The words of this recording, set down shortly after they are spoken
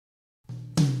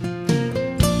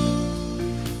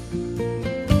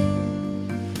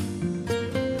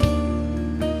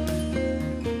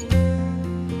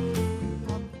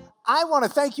I want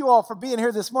to thank you all for being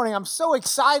here this morning. I'm so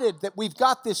excited that we've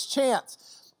got this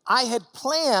chance. I had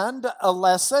planned a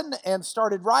lesson and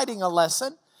started writing a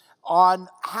lesson on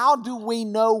how do we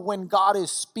know when God is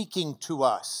speaking to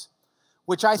us,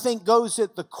 which I think goes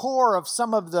at the core of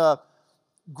some of the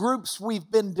groups we've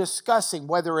been discussing,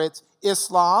 whether it's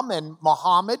Islam and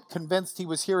Muhammad convinced he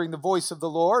was hearing the voice of the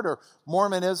Lord, or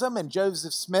Mormonism and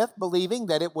Joseph Smith believing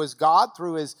that it was God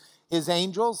through his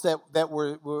angels that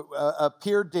were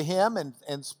appeared to him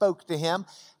and spoke to him.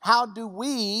 How do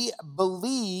we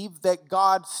believe that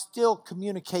God still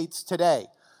communicates today?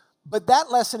 But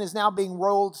that lesson is now being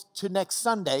rolled to next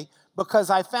Sunday because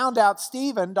I found out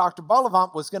Stephen, Dr.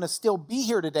 Bullivant, was going to still be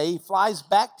here today. He flies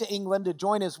back to England to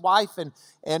join his wife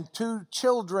and two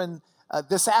children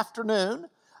this afternoon,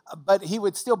 but he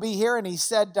would still be here, and he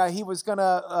said he was going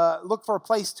to look for a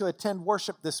place to attend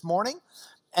worship this morning.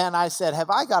 And I said, have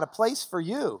I got a place for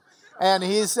you? And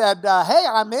he said, hey,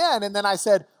 I'm in. And then I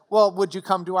said, well, would you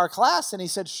come to our class? And he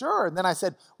said, sure. And then I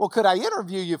said, well, could I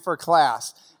interview you for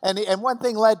class? And one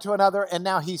thing led to another, and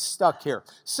now he's stuck here.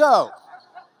 So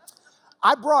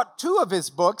I brought two of his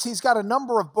books. He's got a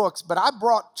number of books, but I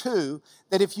brought two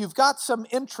that if you've got some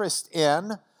interest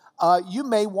in, you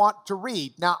may want to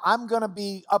read. Now, I'm going to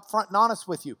be upfront and honest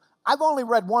with you. I've only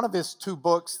read one of his two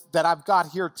books that I've got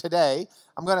here today.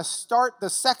 I'm going to start the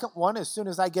second one as soon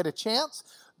as I get a chance,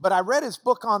 but I read his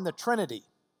book on the Trinity.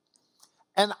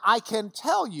 And I can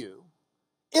tell you,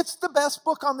 it's the best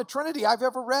book on the Trinity I've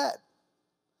ever read.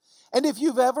 And if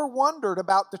you've ever wondered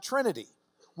about the Trinity,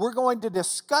 we're going to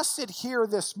discuss it here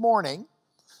this morning.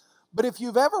 But if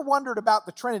you've ever wondered about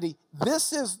the Trinity,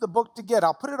 this is the book to get.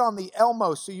 I'll put it on the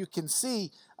Elmo so you can see.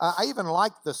 I even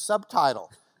like the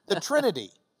subtitle, The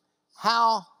Trinity.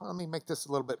 Let me make this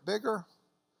a little bit bigger.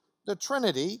 The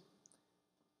Trinity,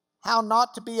 How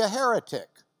Not to Be a Heretic.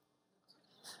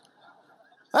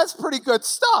 That's pretty good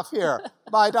stuff here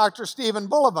by Dr. Stephen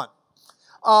Bullivant.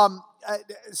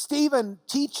 Stephen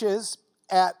teaches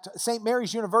at St.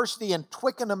 Mary's University in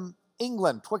Twickenham,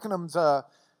 England. Twickenham's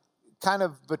kind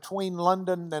of between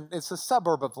London and it's a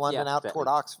suburb of London out toward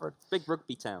Oxford. Big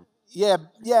rugby town. Yeah,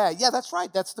 that's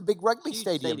right. That's the big rugby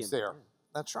stadiums there. Yeah.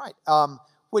 That's right.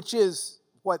 Which is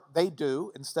what they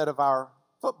do instead of our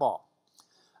football,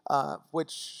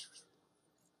 which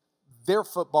their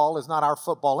football is not our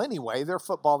football anyway. Their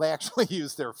football, they actually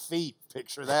use their feet.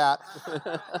 Picture that.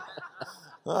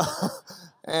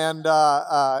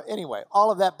 Anyway,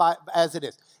 all of that as it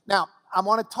is. Now, I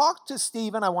want to talk to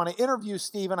Stephen. I want to interview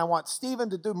Stephen. I want Stephen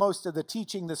to do most of the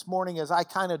teaching this morning as I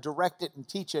kind of direct it and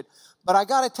teach it. But I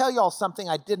got to tell you all something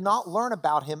I did not learn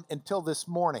about him until this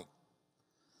morning.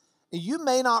 You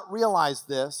may not realize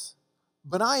this,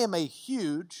 but I am a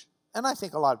huge, and I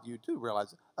think a lot of you do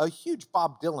realize it, a huge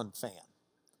Bob Dylan fan.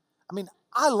 I mean,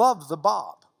 I love the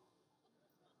Bob.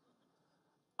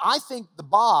 I think the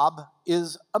Bob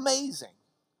is amazing.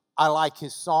 I like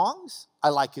his songs. I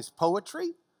like his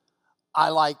poetry. I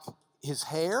like his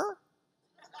hair.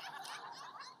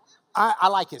 I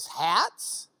like his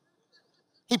hats.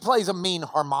 He plays a mean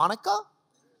harmonica.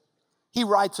 He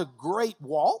writes a great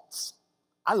waltz.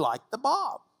 I like the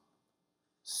Bob.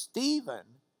 Stephen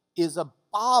is a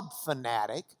Bob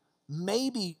fanatic,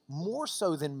 maybe more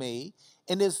so than me,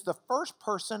 and is the first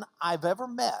person I've ever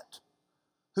met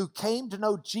who came to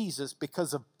know Jesus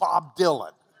because of Bob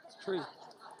Dylan. It's true.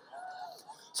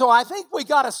 So I think we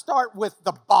got to start with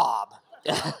the Bob.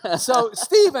 So,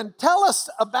 Stephen, tell us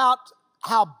about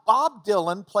how Bob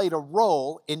Dylan played a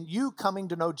role in you coming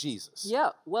to know Jesus. Yeah,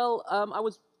 well, I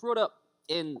was brought up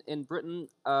in Britain,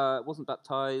 wasn't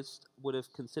baptized, would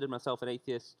have considered myself an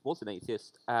atheist, was an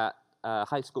atheist at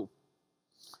high school.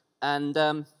 And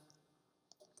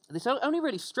this only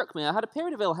really struck me. I had a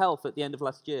period of ill health at the end of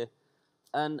last year,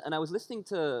 and I was listening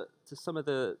to some of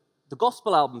the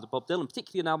gospel albums of Bob Dylan,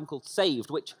 particularly an album called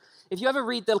Saved, which, if you ever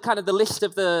read the list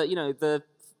of the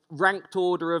ranked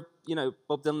order of,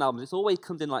 Bob Dylan albums, it always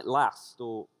comes in like last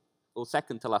or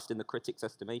second to last in the critics'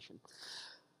 estimation.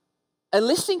 And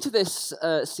listening to this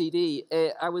CD,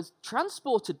 I was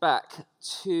transported back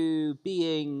to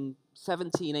being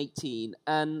 17, 18,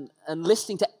 and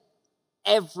listening to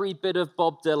every bit of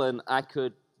Bob Dylan I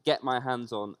could get my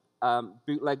hands on.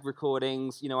 Bootleg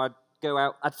recordings,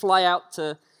 I'd fly out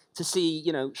to see,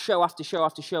 show after show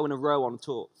after show in a row on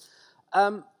tour.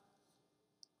 And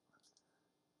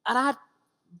I had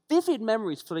vivid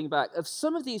memories flooding back of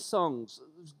some of these songs,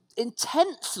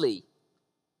 intensely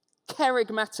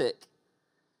charismatic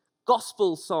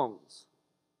gospel songs,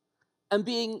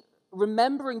 and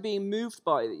remembering being moved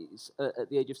by these at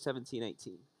the age of 17,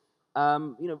 18.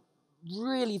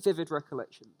 Really vivid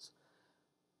recollections.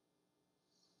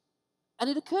 And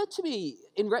it occurred to me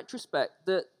in retrospect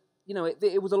that, you know,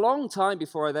 it was a long time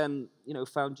before I then, you know,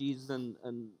 found Jesus and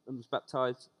was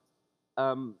baptized.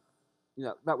 You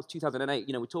know, that was 2008.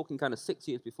 You know, we're talking kind of 6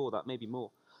 years before that, maybe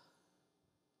more.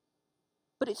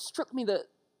 But it struck me that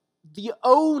the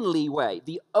only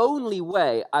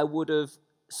way I would have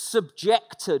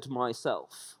subjected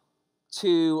myself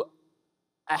to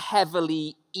a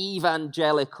heavily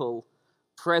evangelical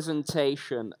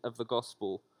presentation of the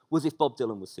gospel was if Bob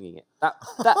Dylan was singing it.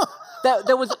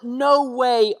 There was no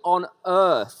way on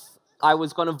earth I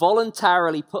was going to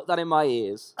voluntarily put that in my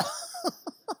ears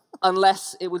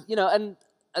unless it was, you know, and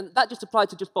that just applied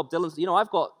to just Bob Dylan's. You know, I've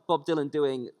got Bob Dylan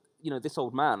doing, you know, This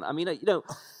Old Man. I mean, you know,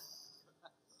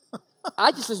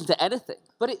 I just listened to anything.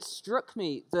 But it struck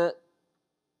me that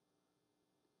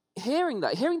hearing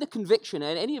the conviction,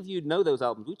 and any of you know those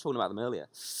albums, we were talking about them earlier,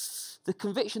 the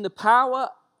conviction, the power,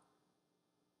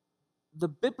 the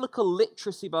biblical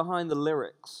literacy behind the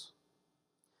lyrics,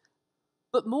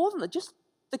 but more than that, just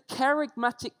the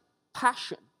charismatic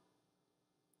passion.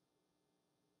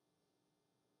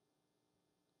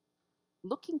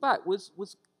 Looking back was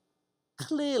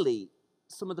clearly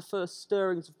some of the first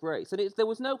stirrings of grace, and there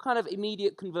was no kind of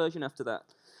immediate conversion after that.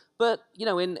 But, you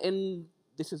know, in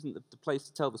this isn't the place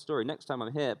to tell the story next time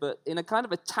I'm here, but in a kind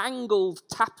of a tangled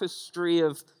tapestry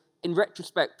of, in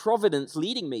retrospect, providence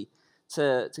leading me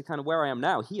to kind of where I am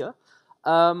now, here,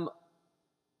 Bob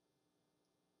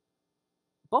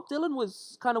Dylan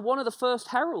was kind of one of the first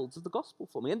heralds of the gospel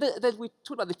for me. And we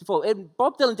talked about this before. And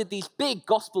Bob Dylan did these big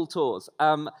gospel tours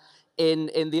in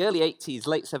the early 80s,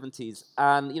 late 70s.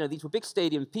 And, you know, these were big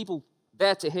stadiums, people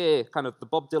there to hear kind of the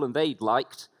Bob Dylan they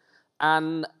liked.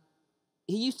 And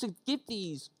he used to give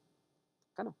these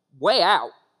kind of way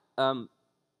out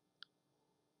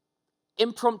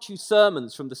impromptu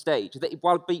sermons from the stage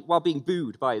while being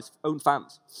booed by his own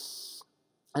fans.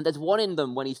 And there's one in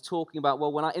them when he's talking about,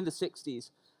 well, in the 60s,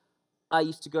 I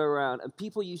used to go around and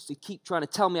people used to keep trying to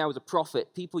tell me I was a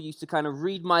prophet. People used to kind of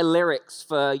read my lyrics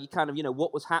for kind of, you know,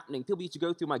 what was happening. People used to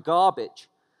go through my garbage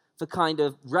for kind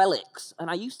of relics. And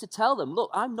I used to tell them, look,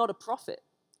 I'm not a prophet.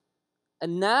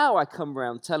 And now I come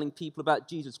around telling people about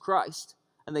Jesus Christ,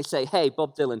 and they say, hey,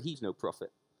 Bob Dylan, he's no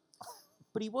prophet.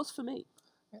 But he was for me.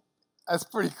 That's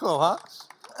pretty cool,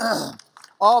 huh?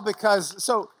 All because,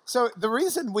 so the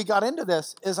reason we got into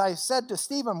this is I said to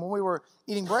Stephen when we were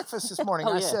eating breakfast this morning,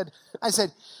 Oh, yeah. I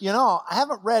said, you know, I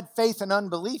haven't read Faith and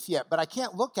Unbelief yet, but I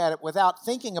can't look at it without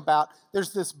thinking about,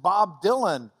 there's this Bob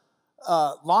Dylan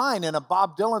line in a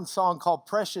Bob Dylan song called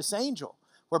Precious Angel,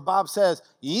 where Bob says,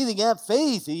 you either got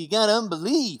faith or you got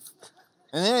unbelief,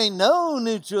 and there ain't no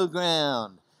neutral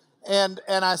ground. And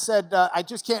I said, I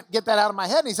just can't get that out of my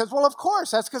head. And he says, well, of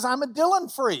course, that's because I'm a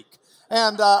Dylan freak.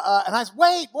 And I said,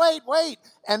 wait.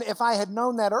 And if I had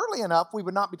known that early enough, we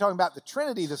would not be talking about the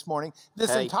Trinity this morning.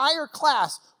 This entire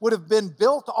class would have been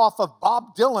built off of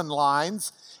Bob Dylan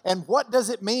lines. And what does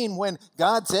it mean when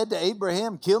God said to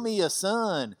Abraham, kill me a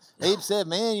son? Abe said,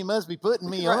 man, you must be putting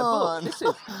me on.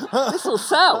 This will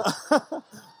sell.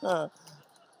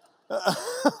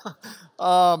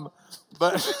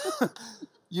 But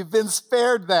you've been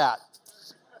spared that.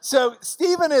 So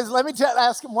Stephen let me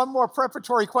ask him one more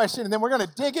preparatory question, and then we're going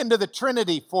to dig into the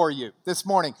Trinity for you this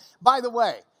morning. By the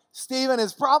way, Stephen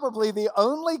is probably the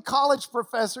only college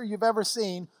professor you've ever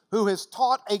seen who has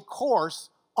taught a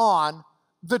course on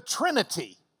the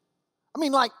Trinity. I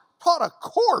mean, like, taught a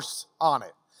course on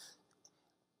it.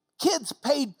 Kids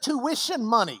paid tuition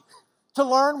money to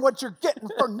learn what you're getting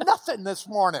for nothing this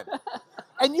morning.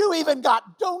 And you even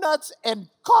got donuts and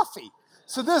coffee.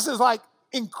 So this is like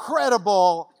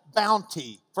incredible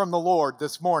bounty from the Lord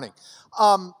this morning.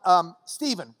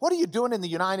 Stephen, what are you doing in the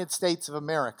United States of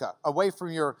America, away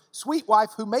from your sweet wife,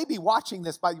 who may be watching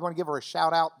this, but you want to give her a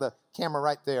shout out? The camera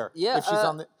right there. Yeah. If she's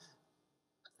on the...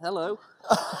 Hello.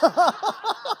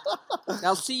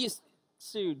 I'll see you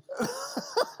soon.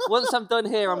 Once I'm done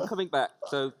here, I'm coming back.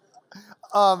 So.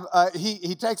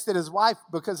 He texted his wife,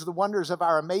 because of the wonders of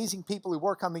our amazing people who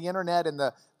work on the internet and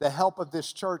the help of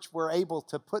this church, we're able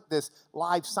to put this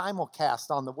live simulcast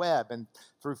on the web and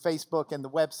through Facebook and the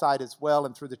website as well,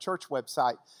 and through the church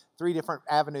website, 3 different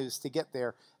avenues to get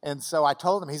there. And so I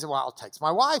told him, he said, well, I'll text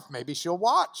my wife, maybe she'll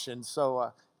watch. And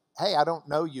so, hey, I don't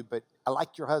know you, but I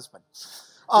like your husband.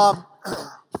 The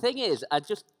thing is, I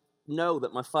just know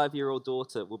that my 5-year-old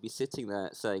daughter will be sitting there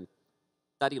saying,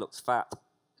 Daddy looks fat.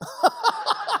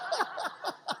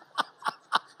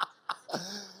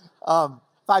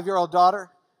 5-year-old daughter,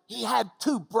 he had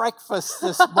 2 breakfasts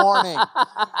this morning.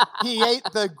 He ate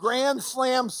the Grand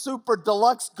Slam Super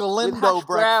Deluxe Galindo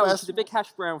breakfast. She's a big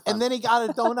hash brown fan. And then he got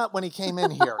a donut when he came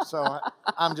in here. So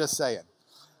I'm just saying.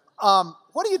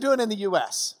 What are you doing in the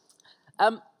U.S.?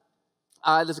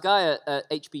 There's a guy at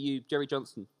HBU, Jerry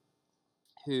Johnson,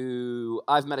 who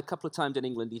I've met a couple of times in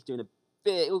England. He's doing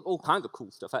all kinds of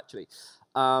cool stuff, actually.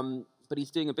 But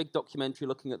he's doing a big documentary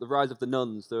looking at the rise of the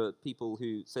nuns, the people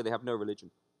who say they have no religion.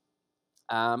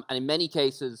 And in many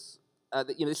cases,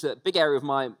 this is a big area of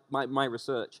my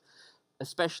research,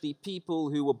 especially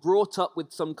people who were brought up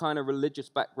with some kind of religious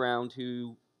background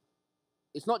who,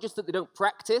 it's not just that they don't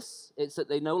practice, it's that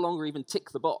they no longer even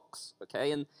tick the box,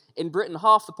 okay? And in Britain,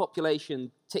 half the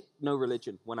population tick no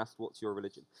religion when asked what's your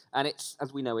religion. And it's,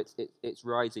 as we know, it's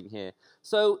rising here.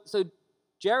 So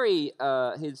Jerry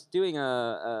is doing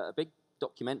a big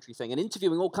documentary thing and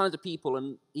interviewing all kinds of people,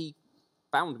 and he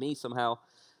found me somehow.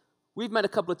 We've met a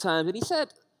couple of times, and he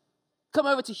said, come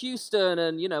over to Houston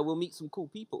and, we'll meet some cool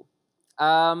people.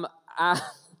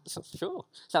 Sure,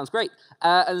 sounds great.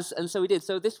 And so we did.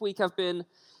 So this week I've been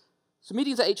some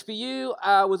meetings at HBU.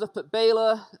 I was up at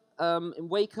Baylor in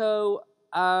Waco,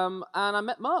 and I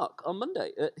met Mark on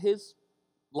Monday at his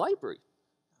library.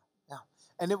 Yeah,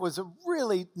 and it was a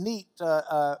really neat,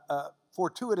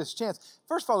 fortuitous chance.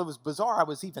 First of all, it was bizarre I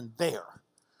was even there.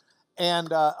 And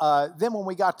then when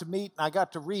we got to meet, and I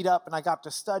got to read up, and I got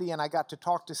to study, and I got to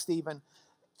talk to Stephen,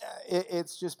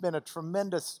 it's just been a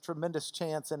tremendous, tremendous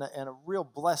chance and a real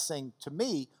blessing to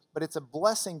me, but it's a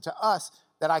blessing to us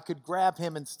that I could grab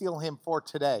him and steal him for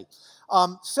today.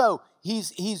 So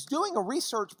he's doing a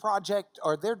research project,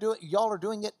 or y'all are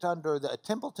doing it under the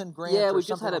Templeton grant. Yeah, we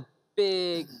just had a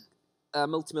big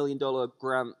multi-million-dollar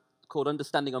grant called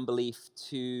Understanding Unbelief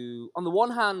to, on the one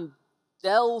hand,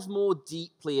 delve more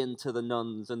deeply into the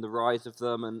nuns and the rise of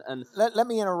them. And let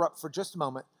me interrupt for just a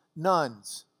moment.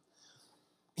 Nuns.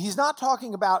 He's not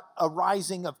talking about a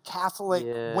rising of Catholic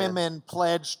women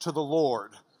pledged to the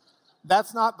Lord.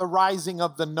 That's not the rising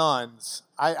of the nuns.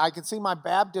 I can see my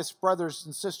Baptist brothers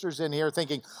and sisters in here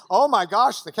thinking, oh my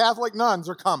gosh, the Catholic nuns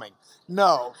are coming.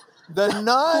 No, the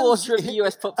nuns... Quarter of the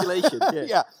U.S. population.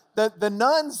 Yeah, the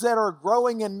nuns that are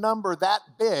growing in number that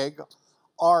big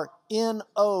are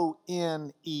N-O-N-E-S,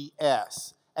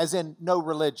 as in no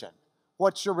religion.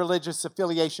 What's your religious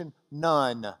affiliation?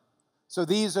 None. So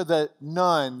these are the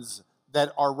nuns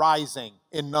that are rising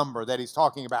in number that he's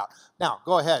talking about. Now,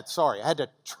 go ahead. Sorry, I had to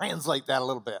translate that a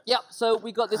little bit. Yeah, so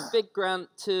we got this big grant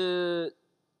to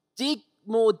dig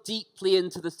more deeply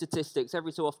into the statistics.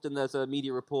 Every so often there's a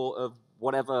media report of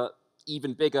whatever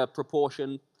even bigger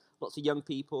proportion, lots of young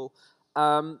people.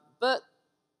 But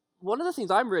one of the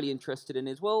things I'm really interested in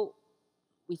is, well,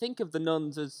 we think of the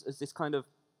nuns as this kind of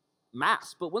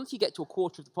mass, but once you get to a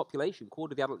quarter of the population,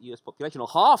 quarter of the adult US population, or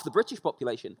half the British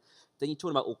population, then you're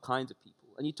talking about all kinds of people.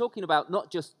 And you're talking about not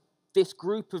just this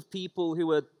group of people who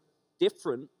are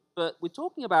different, but we're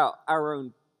talking about our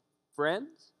own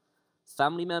friends,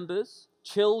 family members,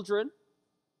 children,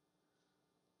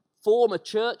 former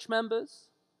church members.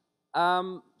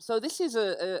 So this is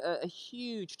a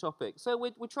huge topic. So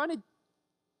we're trying to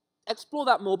explore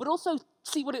that more, but also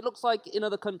see what it looks like in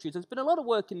other countries. There's been a lot of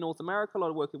work in North America, a lot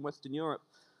of work in Western Europe.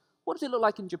 What does it look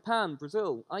like in Japan,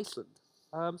 Brazil, Iceland?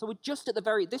 So we're just at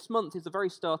this month is the very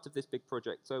start of this big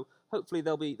project. So hopefully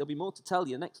there'll be more to tell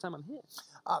you next time I'm here.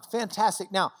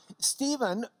 Fantastic. Now,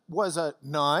 Stephen was a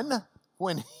nun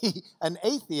an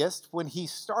atheist when he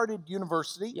started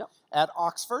university at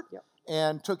Oxford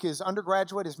and took his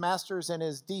undergraduate, his master's, and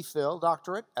his DPhil,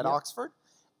 doctorate at Oxford.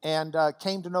 And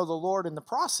came to know the Lord in the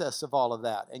process of all of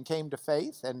that, and came to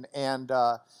faith, and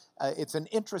it's an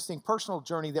interesting personal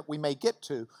journey that we may get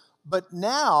to. But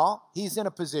now he's in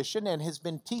a position and has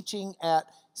been teaching at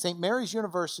St. Mary's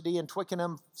University in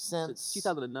Twickenham since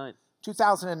 2009.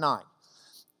 2009.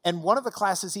 And one of the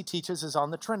classes he teaches is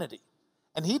on the Trinity.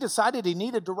 And he decided he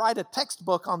needed to write a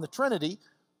textbook on the Trinity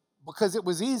because it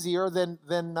was easier than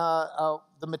the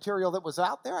material that was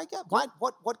out there, I guess.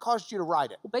 What caused you to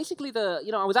write it? Well, basically,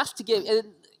 I was asked to give,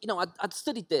 I'd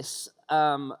studied this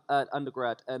at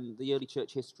undergrad and the early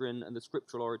church history and the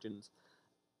scriptural origins.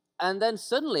 And then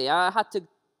suddenly I had to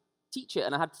teach it,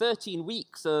 and I had 13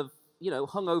 weeks of,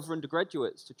 hungover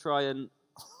undergraduates to try and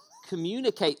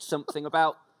communicate something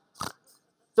about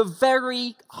the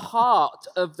very heart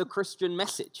of the Christian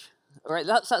message. All right,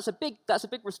 that's a big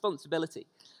responsibility.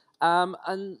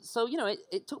 And so,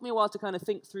 it took me a while to kind of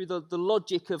think through the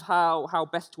logic of how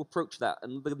best to approach that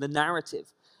and the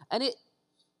narrative. And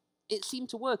it seemed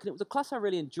to work. And it was a class I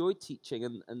really enjoyed teaching.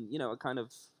 And a kind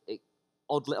of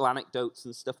odd little anecdotes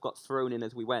and stuff got thrown in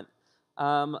as we went.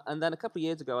 And then a couple of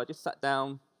years ago, I just sat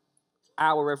down,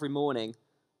 hour every morning,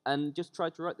 and just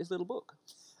tried to write this little book.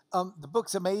 The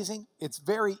book's amazing. It's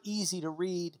very easy to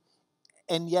read,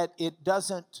 and yet it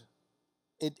doesn't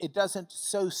it doesn't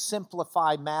so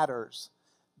simplify matters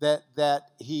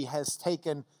that he has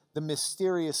taken the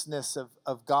mysteriousness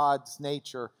of God's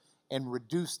nature and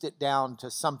reduced it down to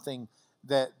something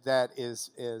that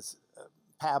is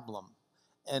pablum.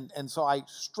 And so I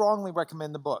strongly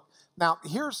recommend the book. Now,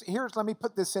 here's let me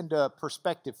put this into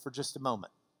perspective for just a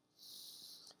moment.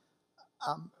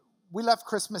 We left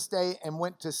Christmas Day and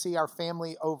went to see our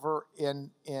family over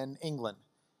in England.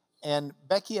 And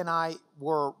Becky and I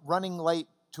were running late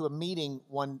to a meeting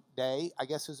one day. I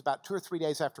guess it was about 2 or 3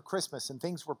 days after Christmas, and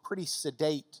things were pretty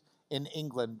sedate in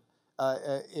England. In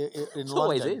London.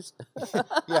 Always is.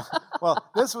 Yeah. Well,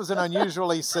 this was an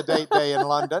unusually sedate day in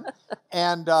London,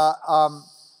 and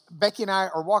Becky and I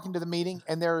are walking to the meeting,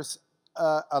 and there's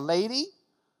a lady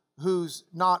who's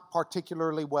not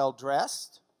particularly well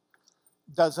dressed,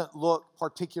 doesn't look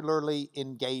particularly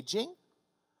engaging,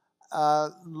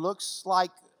 looks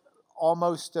like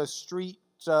almost a street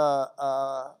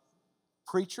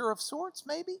preacher of sorts,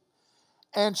 maybe.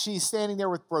 And she's standing there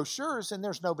with brochures, and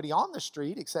there's nobody on the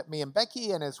street except me and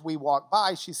Becky. And as we walked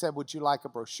by, she said, "Would you like a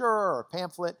brochure or a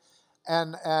pamphlet?"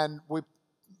 And we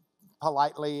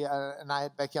politely, and I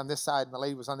had Becky on this side, and the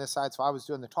lady was on this side, so I was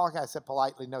doing the talking. I said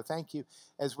politely, "No, thank you,"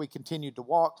 as we continued to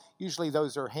walk. Usually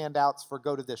those are handouts for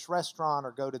go to this restaurant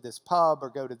or go to this pub or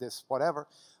go to this whatever.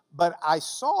 But I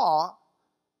saw,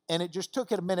 and it just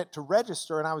took it a minute to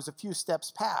register, and I was a few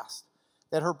steps past,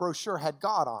 that her brochure had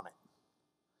God on it.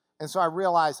 And so I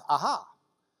realized, aha.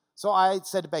 So I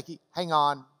said to Becky, "Hang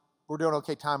on, we're doing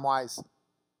okay time-wise.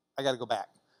 I got to go back."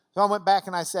 So I went back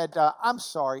and I said, "I'm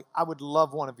sorry, I would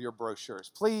love one of your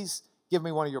brochures. Please give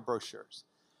me one of your brochures."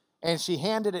 And she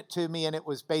handed it to me, and it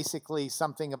was basically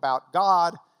something about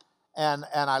God. And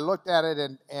I looked at it,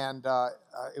 and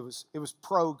it was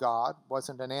pro-God,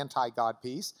 wasn't an anti-God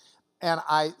piece. And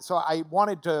so I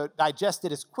wanted to digest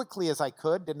it as quickly as I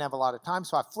could, didn't have a lot of time,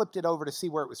 so I flipped it over to see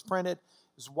where it was printed.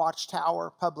 It was Watchtower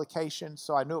publication,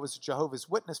 so I knew it was a Jehovah's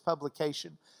Witness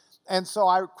publication. And so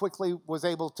I quickly was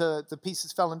able to, the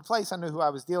pieces fell into place. I knew who I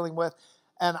was dealing with.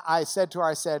 And I said to her,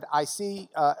 I said, "I see,"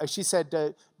 she said,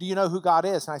 "Do you know who God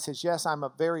is?" And I said, "Yes, I'm a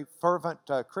very fervent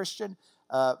Christian.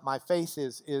 My faith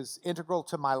is integral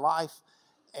to my life.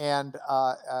 And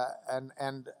I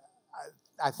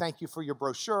thank you for your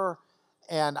brochure.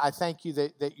 And I thank you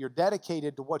that you're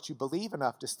dedicated to what you believe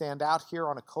enough to stand out here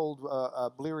on a cold,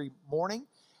 bleary morning."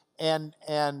 And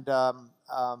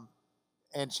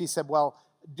she said, "Well,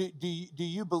 do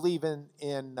you believe in?"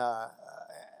 And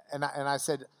I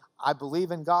said, "I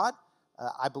believe in God.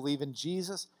 I believe in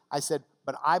Jesus." I said,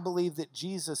 "But I believe that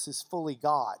Jesus is fully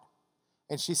God."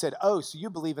 And she said, "Oh, so you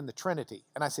believe in the Trinity?"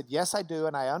 And I said, "Yes, I do.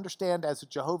 And I understand as a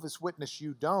Jehovah's Witness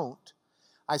you don't."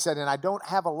 I said, "And I don't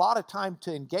have a lot of time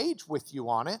to engage with you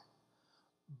on it."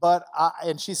 But,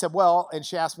 and she said, "Well," and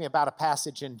she asked me about a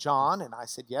passage in John. And I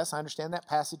said, "Yes, I understand that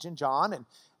passage in John. And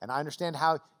I understand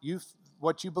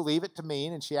what you believe it to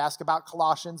mean." And she asked about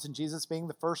Colossians and Jesus being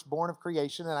the firstborn of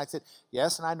creation. And I said,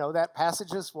 "Yes, and I know that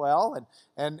passage as well.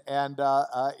 And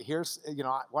here's,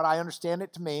 what I understand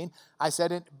it to mean." I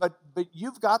said, but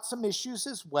you've got some issues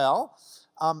as well.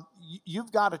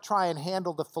 You've got to try and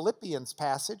handle the Philippians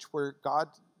passage where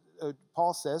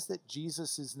Paul says that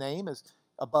Jesus' name is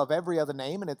above every other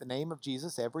name, and at the name of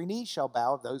Jesus every knee shall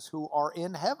bow of those who are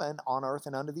in heaven, on earth,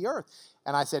 and under the earth.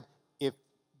 And I said, if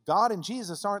God and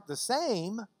Jesus aren't the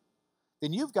same,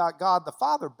 then you've got God the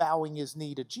Father bowing his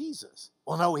knee to Jesus.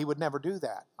 Well, no, he would never do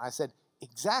that. I said,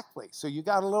 exactly. So you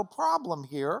got a little problem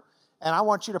here, and I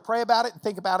want you to pray about it and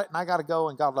think about it, and I got to go,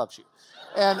 and God loves you.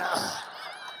 And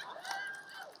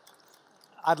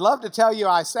I'd love to tell you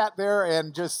I sat there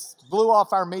and just blew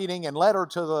off our meeting and led her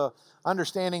to the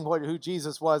understanding who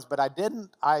Jesus was, but I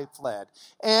didn't. I fled.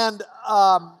 And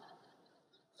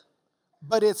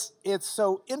but it's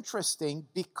so interesting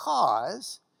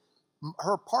because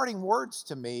her parting words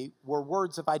to me were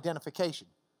words of identification.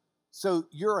 "So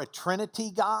you're a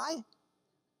Trinity guy,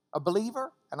 a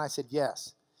believer?" And I said,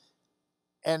 "Yes."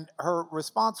 And her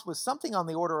response was something on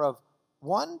the order of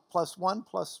 1 + 1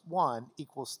 + 1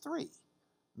 = 3.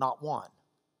 Not 1.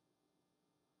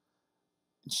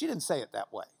 And she didn't say it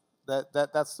that way.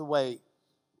 That's the way,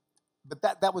 but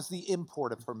that was the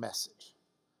import of her message,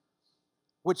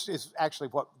 which is actually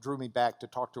what drew me back to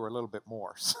talk to her a little bit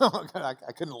more. So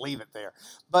I couldn't leave it there.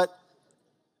 But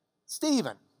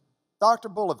Stephen, Dr.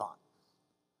 Bullivant,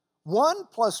 1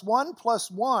 + 1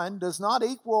 + 1 does not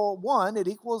equal 1, it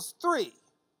equals 3.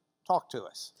 Talk to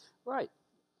us. Right.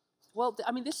 Well,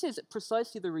 I mean, this is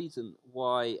precisely the reason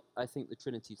why I think the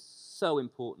Trinity is so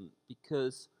important,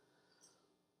 because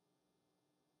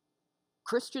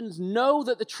Christians know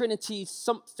that the Trinity is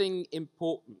something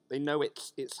important. They know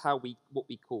it's what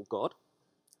we call God.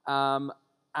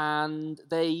 And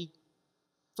they,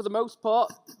 for the most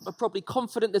part, are probably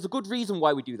confident there's a good reason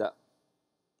why we do that.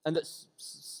 And that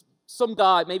some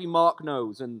guy, maybe Mark,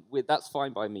 knows, and that's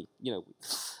fine by me,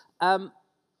 But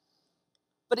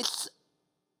it's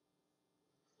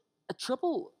a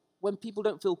trouble when people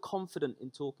don't feel confident in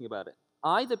talking about it,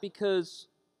 either because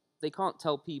they can't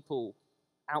tell people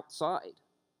outside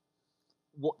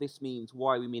what this means,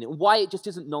 why we mean it, why it just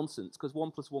isn't nonsense, because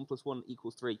 1 + 1 + 1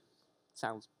 = 3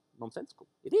 sounds nonsensical.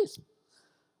 It is.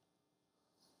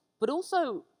 But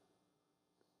also,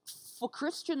 for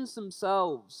Christians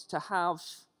themselves to have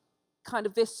kind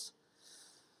of this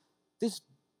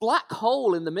black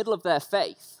hole in the middle of their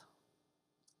faith,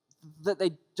 that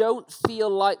they don't feel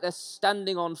like they're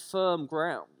standing on firm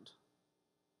ground,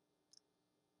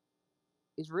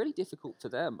 is really difficult for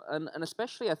them. And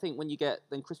especially, I think, when you get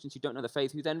then Christians who don't know the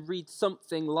faith, who then read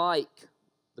something like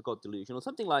The God Delusion, or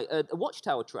something like a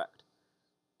Watchtower tract,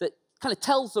 that kind of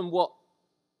tells them what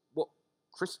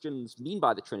Christians mean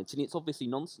by the Trinity, and it's obviously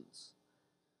nonsense.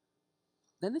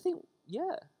 Then they think,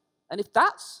 yeah. And if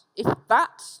that's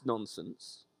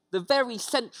nonsense, the very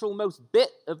central most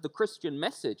bit of the Christian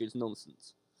message is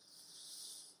nonsense,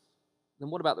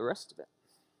 then what about the rest of it?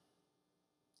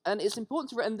 And it's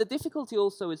important and the difficulty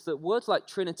also is that words like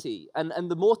Trinity and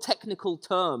the more technical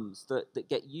terms that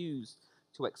get used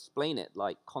to explain it,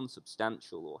 like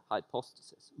consubstantial or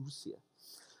hypostasis, ousia,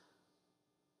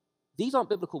 these aren't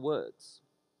biblical words,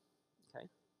 okay?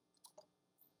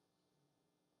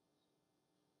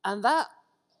 And that,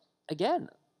 again,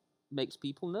 makes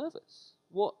people nervous.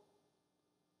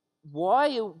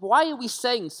 Why are we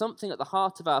saying something at the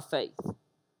heart of our faith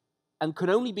and can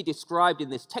only be described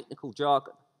in this technical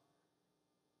jargon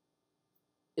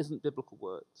isn't biblical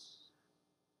words?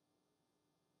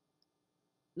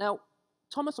 Now,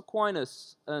 Thomas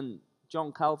Aquinas and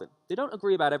John Calvin, they don't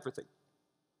agree about everything.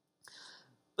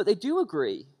 But they do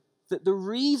agree that the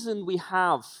reason we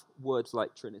have words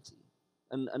like Trinity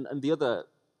and the other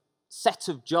set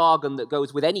of jargon that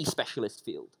goes with any specialist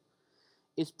field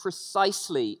is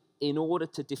precisely in order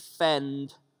to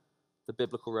defend the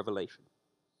biblical revelation.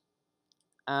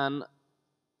 And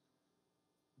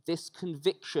this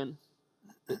conviction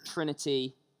that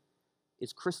Trinity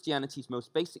is Christianity's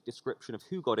most basic description of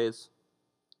who God is,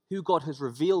 who God has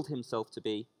revealed himself to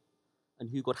be, and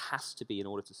who God has to be in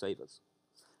order to save us.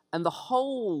 And the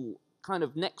whole kind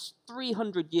of next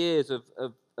 300 years of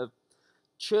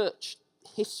church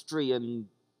history and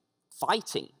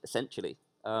fighting, essentially,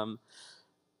 and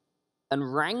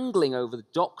wrangling over the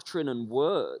doctrine and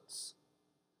words,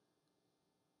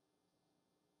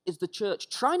 is the church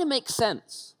trying to make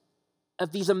sense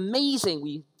of these amazing,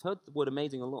 we've heard the word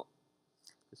amazing a lot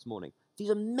this morning, these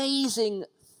amazing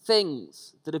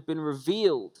things that have been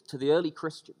revealed to the early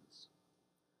Christians.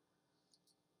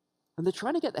 And they're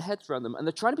trying to get their heads around them, and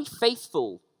they're trying to be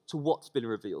faithful to what's been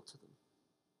revealed to them.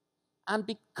 And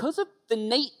because of the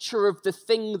nature of the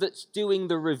thing that's doing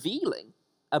the revealing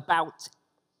about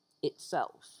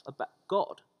itself, about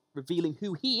God, revealing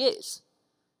who he is,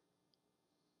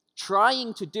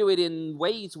 trying to do it in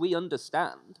ways we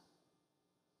understand,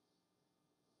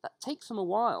 that takes them a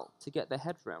while to get their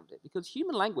head around it, because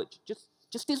human language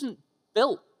just isn't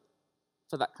built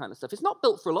for that kind of stuff. It's not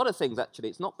built for a lot of things, actually.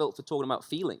 It's not built for talking about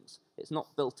feelings. It's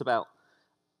not built about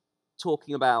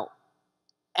talking about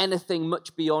anything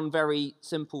much beyond very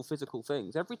simple physical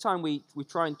things. Every time we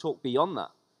try and talk beyond that,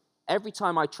 every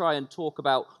time I try and talk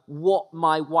about what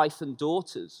my wife and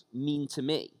daughters mean to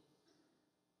me,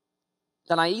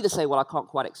 then I either say, well, I can't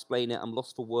quite explain it, I'm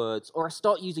lost for words, or I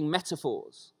start using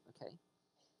metaphors, okay?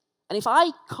 And if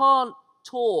I can't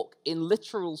talk in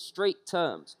literal, straight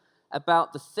terms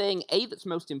about the thing, A, that's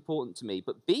most important to me,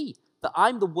 but B, that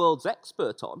I'm the world's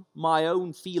expert on, my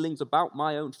own feelings about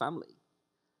my own family,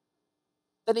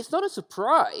 then it's not a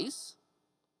surprise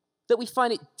that we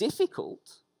find it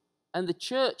difficult, and the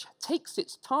church takes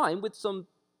its time with some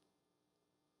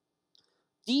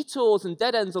detours and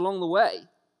dead ends along the way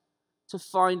to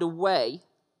find a way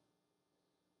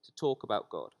to talk about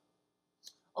God.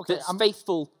 Okay, that's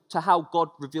faithful to how God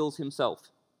reveals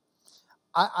himself.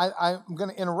 I'm going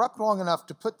to interrupt long enough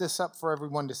to put this up for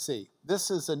everyone to see.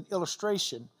 This is an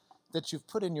illustration that you've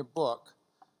put in your book.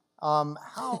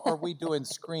 How are we doing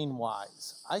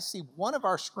screen-wise? I see one of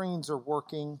our screens are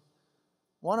working,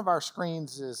 one of our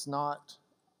screens is not,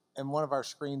 and one of our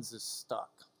screens is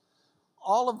stuck.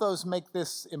 All of those make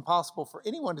this impossible for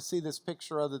anyone to see this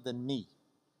picture other than me.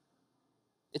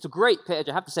 It's a great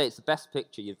picture. I have to say, it's the best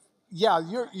picture you've... Yeah,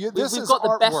 this we've is got the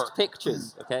artwork. best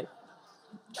pictures, okay?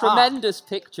 tremendous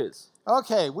pictures.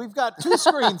 Okay, we've got 2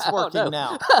 screens working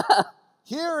now.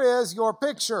 Here is your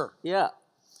picture. Yeah.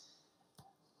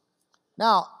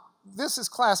 Now, this is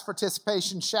class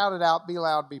participation. Shout it out, be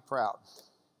loud, be proud.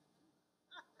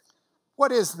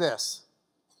 What is this?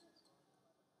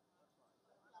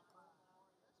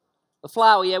 A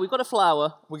flower, yeah, we've got a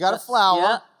flower. We got a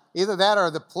flower. Yeah. Either that or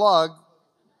the plug.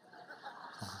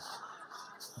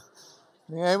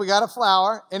 Yeah, we got a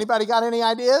flower. Anybody got any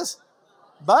ideas?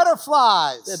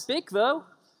 Butterflies. They're big, though.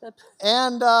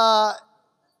 And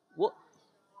What?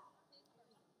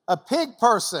 a pig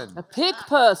person. A pig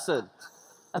person.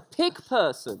 A pig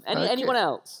person. Okay. Anyone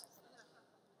else?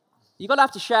 You're going to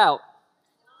have to shout.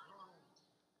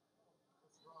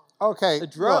 Okay, A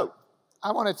drone. look,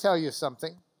 I want to tell you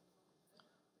something.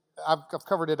 I've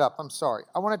covered it up. I'm sorry.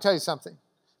 I want to tell you something.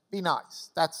 Be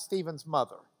nice. That's Stephen's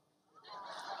mother.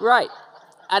 Right.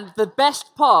 And the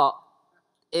best part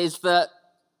is that,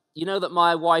 you know that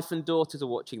my wife and daughters are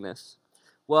watching this?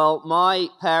 Well, my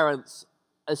parents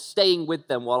are staying with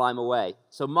them while I'm away.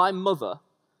 So my mother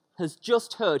has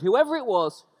just heard, whoever it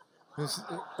was,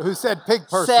 Who said pig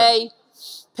person? say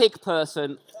pig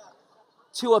person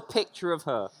to a picture of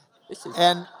her. This is,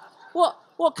 And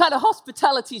what kind of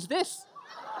hospitality is this?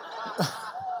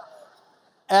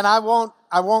 And I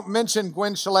won't mention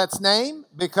Gwen Chalette's name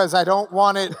because I don't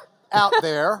want it out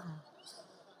there.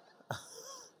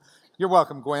 You're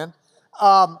welcome, Gwen.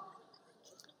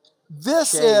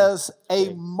 This is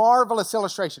a marvelous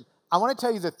illustration. I want to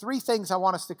tell you the 3 things I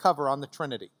want us to cover on the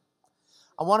Trinity.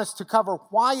 I want us to cover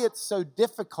why it's so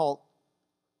difficult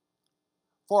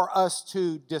for us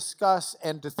to discuss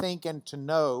and to think and to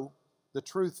know the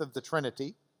truth of the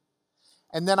Trinity.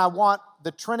 And then I want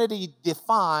the Trinity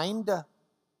defined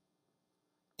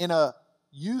in a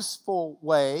useful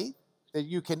way that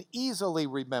you can easily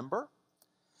remember.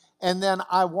 And then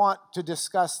I want to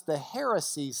discuss the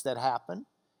heresies that happen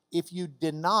if you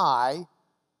deny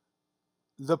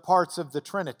the parts of the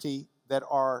Trinity that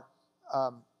are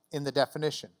in the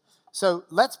definition. So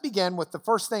let's begin with the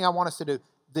first thing I want us to do,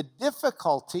 the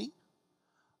difficulty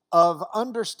of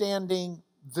understanding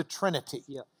the Trinity.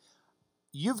 Yeah.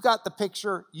 You've got the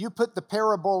picture. You put the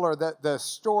parable or the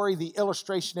story, the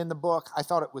illustration in the book. I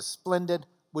thought it was splendid.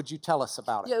 Would you tell us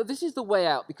about it? Yeah, this is the way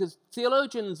out, because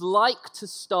theologians like to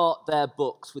start their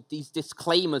books with these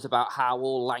disclaimers about how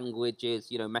all language is,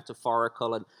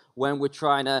 metaphorical, and when we're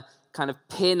trying to kind of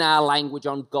pin our language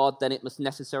on God, then it must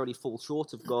necessarily fall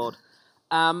short of God.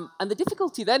 And the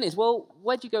difficulty then is, well,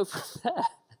 where do you go from there?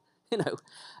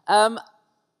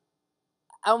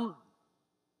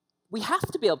 We have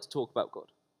to be able to talk about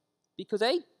God, because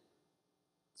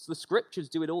the scriptures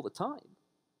do it all the time.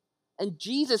 And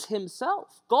Jesus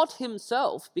himself, God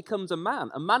himself, becomes a man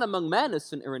among men, as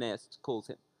St. Irenaeus calls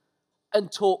him,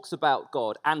 and talks about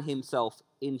God and himself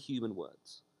in human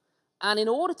words. And in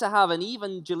order to have an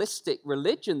evangelistic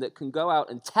religion that can go out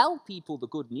and tell people the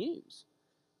good news,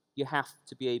 you have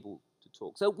to be able to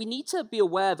talk. So we need to be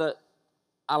aware that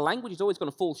our language is always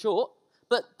going to fall short,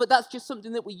 but that's just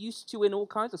something that we're used to in all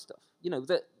kinds of stuff.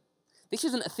 That this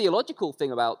isn't a theological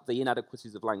thing about the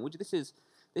inadequacies of language. This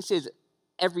is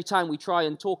every time we try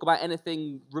and talk about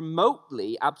anything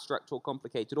remotely abstract or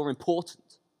complicated or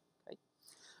important. Okay?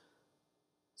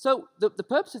 So the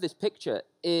purpose of this picture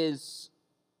is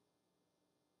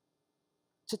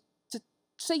to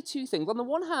say 2 things. On the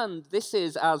one hand, this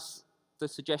is, as the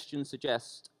suggestion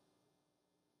suggests,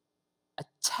 a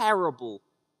terrible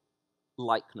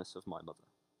likeness of my mother.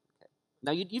 Okay?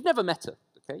 Now, you've never met her.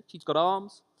 Okay? She's got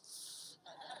arms,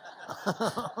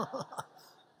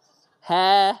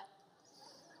 hair.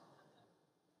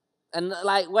 And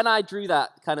when I drew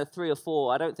that kind of 3 or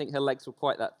 4, I don't think her legs were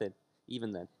quite that thin,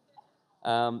 even then.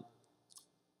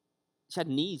 She had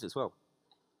knees as well.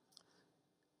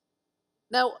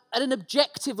 Now, at an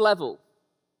objective level,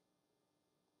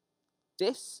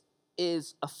 this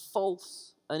is a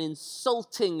false, an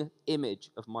insulting image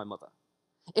of my mother.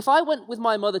 If I went with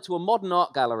my mother to a modern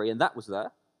art gallery and that was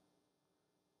there,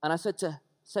 and I said to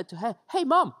her, "Hey,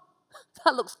 Mum,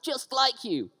 that looks just like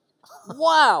you.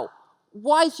 Wow.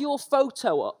 Why is your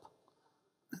photo up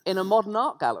in a modern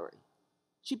art gallery?"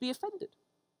 She'd be offended.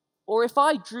 Or if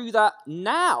I drew that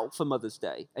now for Mother's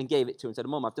Day and gave it to her and said,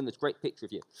 "Mum, I've done this great picture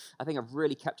of you. I think I've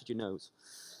really captured your nose."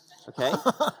 Okay?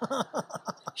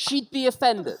 She'd be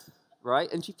offended,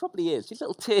 right? And she probably is. She's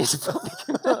little tears.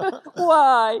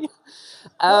 Why?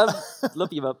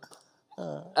 Love you, Mum.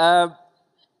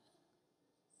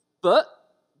 But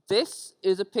this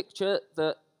is a picture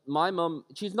that my mum,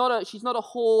 she's not a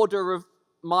hoarder of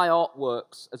my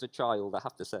artworks as a child, I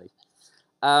have to say.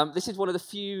 This is one of the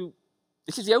few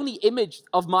This is the only image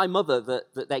of my mother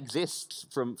that exists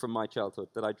from my childhood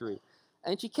that I drew.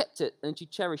 And she kept it, and she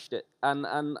cherished it. And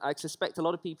I suspect a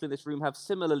lot of people in this room have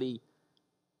similarly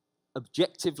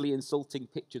objectively insulting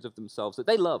pictures of themselves that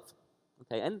they love.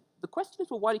 Okay, and the question is,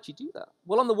 well, why did she do that?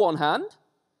 Well, on the one hand,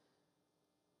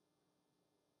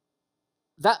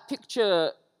 that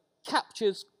picture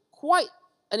captures quite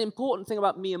an important thing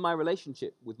about me and my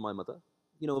relationship with my mother.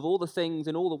 You know, of all the things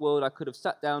in all the world I could have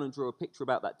sat down and drew a picture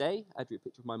about that day, I drew a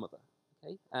picture of my mother.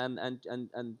 Okay,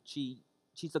 and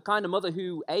she's the kind of mother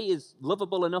who, A, is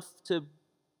lovable enough to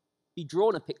be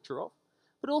drawn a picture of,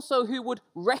 but also who would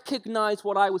recognize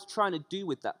what I was trying to do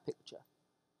with that picture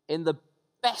in the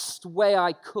best way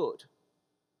I could,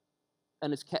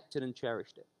 and has kept it and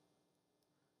cherished it.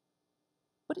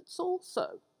 But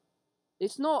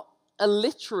it's not a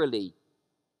literally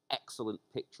excellent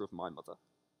picture of my mother,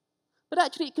 but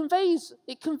actually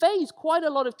it conveys quite a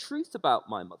lot of truth about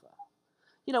my mother.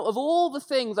 You know, of all the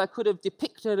things I could have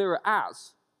depicted her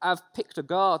as, I've picked a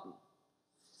garden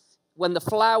when the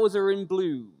flowers are in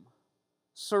bloom,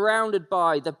 surrounded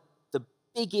by the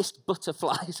biggest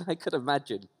butterflies I could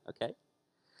imagine, okay?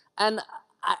 And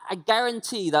I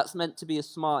guarantee that's meant to be a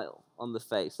smile on the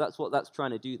face. That's what that's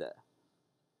trying to do there,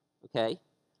 okay?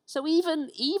 So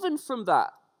even from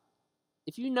that,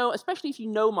 if you know, especially if you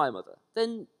know my mother,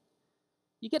 then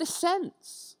you get a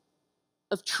sense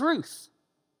of truth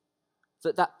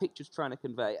that picture's trying to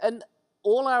convey. And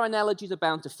all our analogies are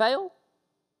bound to fail.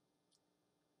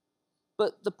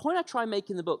 But the point I try and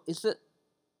make in the book is that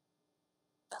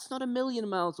that's not a million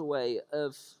miles away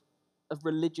of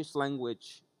religious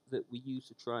language that we use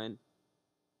to try and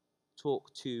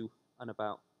talk to and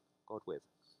about God with.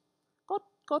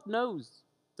 God knows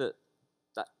that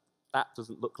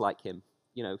doesn't look like him.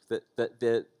 You know,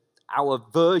 that our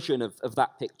version of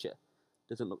that picture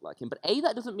doesn't look like him. But A,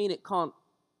 that doesn't mean it can't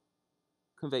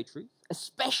convey truth,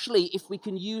 especially if we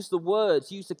can use the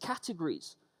words, use the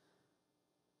categories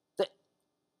that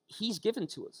he's given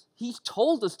to us. He's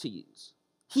told us to use.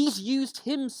 He's used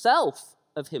himself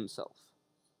of himself.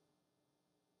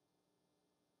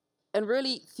 And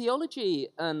really, theology,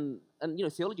 and you know,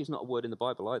 theology is not a word in the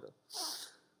Bible either.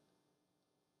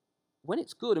 When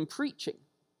it's good, and preaching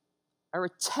are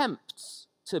attempts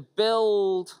to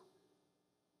build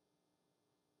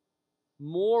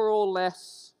more or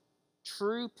less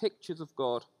true pictures of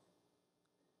God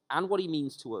and what he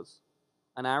means to us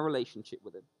and our relationship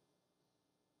with him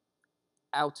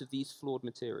out of these flawed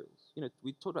materials. You know,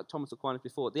 we talked about Thomas Aquinas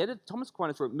before. At the end, Thomas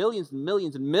Aquinas wrote millions and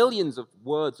millions and millions of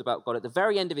words about God. At the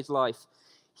very end of his life,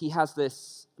 he has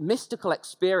this mystical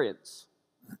experience.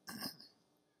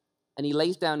 And he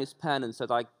lays down his pen and says,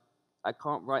 I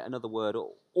can't write another word.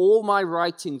 All my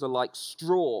writings are like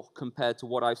straw compared to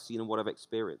what I've seen and what I've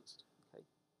experienced. Okay?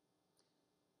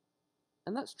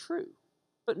 And that's true.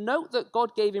 But note that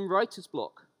God gave him writer's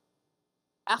block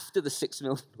after the 6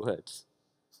 million words.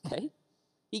 Okay?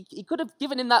 He could have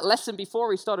given him that lesson before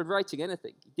he started writing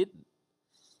anything. He didn't.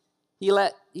 He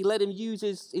let him use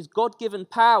his God-given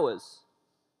powers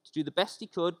to do the best he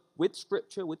could with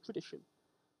scripture, with tradition.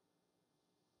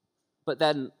 But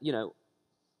then, you know,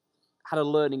 had a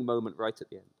learning moment right at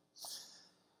the end.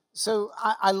 So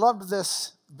I loved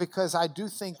this because I do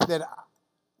think that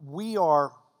we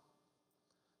are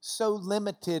so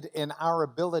limited in our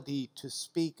ability to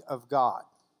speak of God.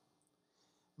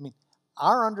 I mean,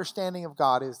 our understanding of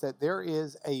God is that there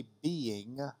is a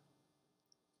being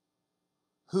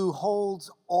who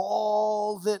holds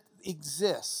all that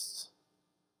exists,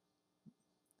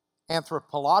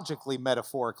 anthropologically,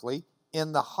 metaphorically,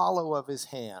 in the hollow of his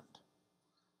hand.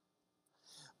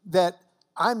 That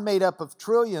I'm made up of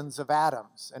trillions of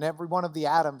atoms, and every one of the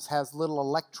atoms has little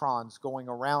electrons going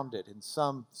around it in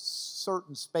some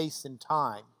certain space and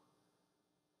time.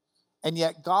 And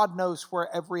yet God knows where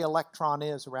every electron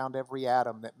is around every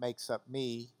atom that makes up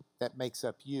me, that makes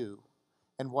up you.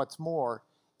 And what's more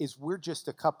is we're just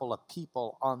a couple of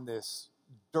people on this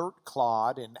dirt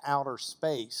clod in outer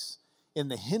space in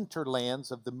the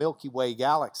hinterlands of the Milky Way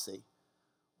galaxy,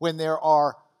 when there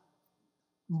are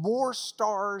more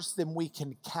stars than we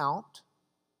can count,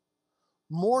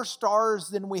 more stars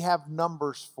than we have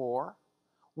numbers for,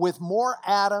 with more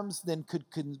atoms than could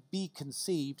be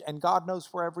conceived, and God knows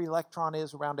where every electron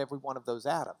is around every one of those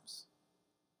atoms.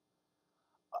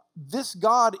 This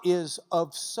God is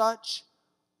of such,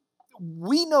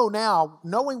 we know now,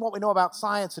 knowing what we know about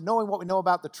science and knowing what we know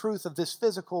about the truth of this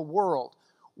physical world,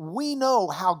 we know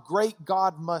how great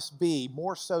God must be,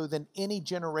 more so than any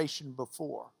generation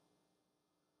before.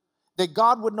 That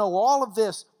God would know all of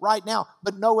this right now,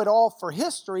 but know it all for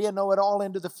history and know it all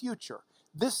into the future.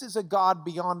 This is a God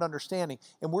beyond understanding,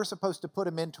 and we're supposed to put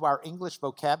him into our English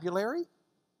vocabulary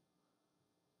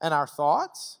and our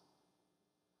thoughts.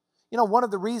 You know, one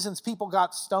of the reasons people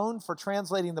got stoned for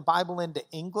translating the Bible into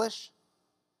English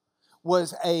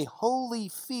was a holy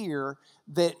fear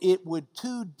that it would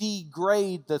too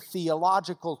degrade the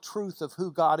theological truth of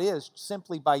who God is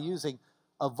simply by using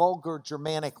a vulgar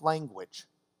Germanic language.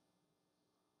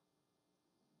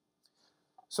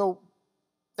 So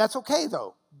that's okay,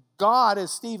 though. God,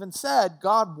 as Stephen said,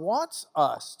 God wants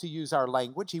us to use our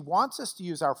language. He wants us to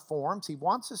use our forms. He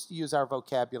wants us to use our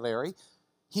vocabulary.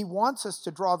 He wants us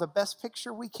to draw the best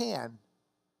picture we can,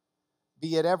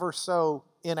 be it ever so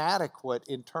inadequate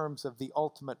in terms of the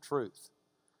ultimate truth.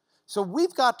 So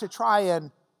we've got to try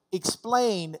and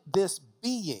explain this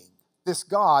being, this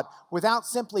God, without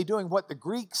simply doing what the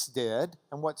Greeks did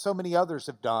and what so many others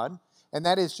have done, and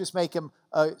that is just make him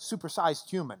a supersized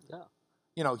human. Yeah.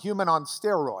 You know, human on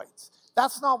steroids.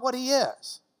 That's not what he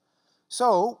is.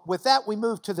 So, with that, we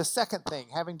move to the second thing.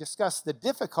 Having discussed the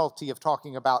difficulty of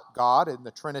talking about God and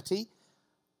the Trinity,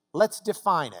 let's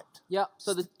define it. Yeah,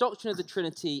 so the doctrine of the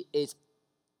Trinity is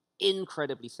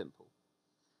incredibly simple.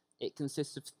 It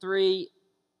consists of 3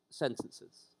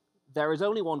 sentences. There is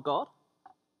only one God.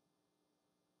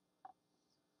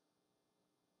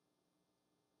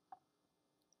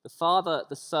 The Father,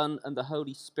 the Son, and the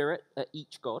Holy Spirit are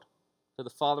each God. So the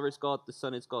Father is God, the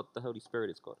Son is God, the Holy Spirit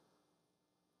is God.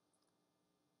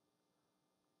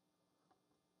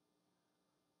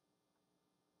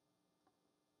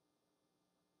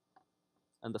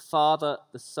 And the Father,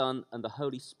 the Son, and the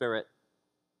Holy Spirit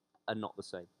are not the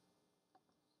same.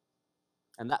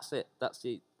 And that's it. That's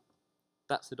the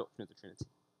doctrine of the Trinity.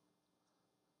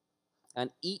 And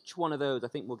each one of those, I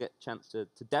think we'll get a chance to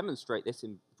demonstrate this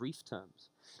in brief terms.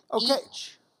 Okay.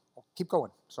 Keep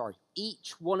going. Sorry.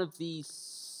 Each one of these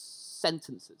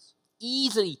sentences,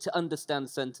 easily to understand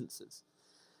sentences,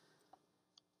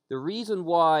 the reason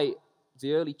why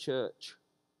the early church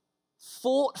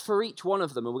fought for each one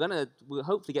of them, and we'll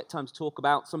hopefully get time to talk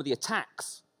about some of the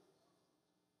attacks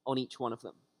on each one of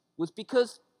them, was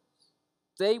because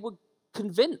they were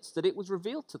convinced that it was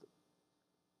revealed to them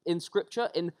in Scripture,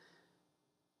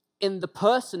 in the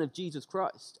person of Jesus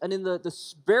Christ, and in the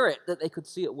Spirit that they could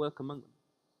see at work among them.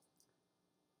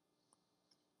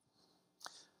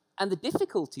 And the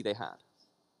difficulty they had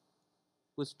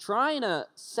was trying to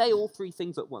say all 3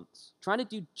 things at once, trying to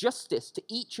do justice to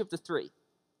each of the 3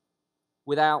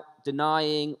 without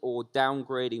denying or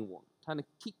downgrading one, trying to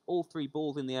keep all 3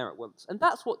 balls in the air at once. And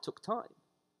that's what took time.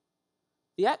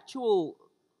 The actual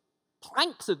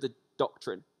planks of the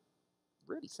doctrine,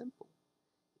 really simple.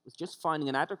 It was just finding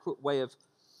an adequate way of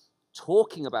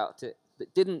talking about it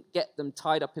that didn't get them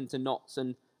tied up into knots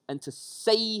and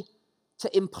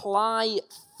to imply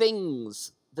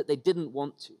things that they didn't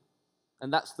want to.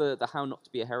 And that's the how not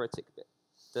to be a heretic bit.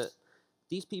 That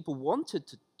these people wanted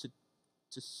to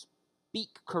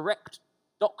speak correct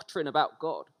doctrine about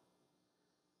God.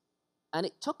 And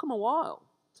it took them a while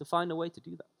to find a way to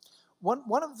do that.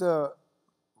 One of the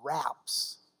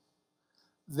raps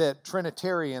that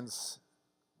Trinitarians,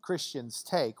 Christians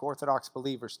take, Orthodox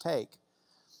believers take,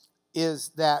 is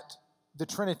that the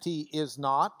Trinity is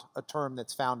not a term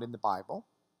that's found in the Bible,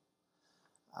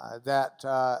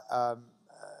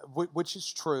 which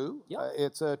is true. Yeah.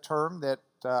 It's a term that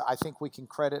I think we can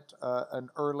credit an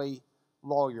early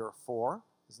lawyer for.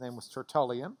 His name was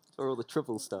Tertullian. That's where all the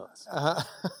trouble starts.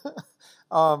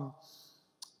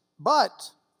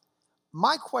 But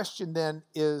my question then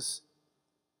is,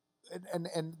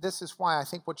 and this is why I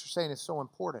think what you're saying is so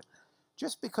important.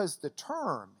 Just because the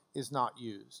term is not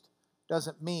used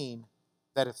doesn't mean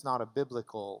that it's not a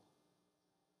biblical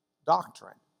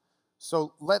doctrine.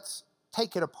 So let's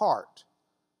take it apart.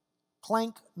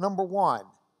 Plank number 1.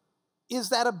 Is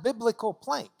that a biblical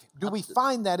plank? Do we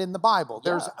find that in the Bible?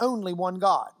 Yeah. There's only one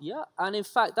God. Yeah, and in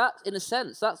fact, that, in a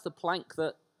sense, that's the plank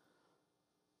that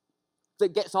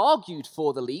gets argued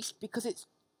for the least, because it's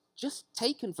just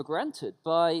taken for granted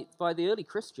by the early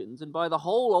Christians and by the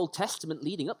whole Old Testament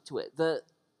leading up to it, that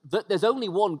there's only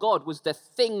one God was the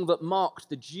thing that marked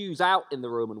the Jews out in the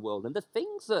Roman world, and the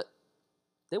things that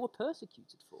they were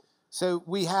persecuted for. So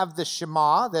we have the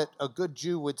Shema that a good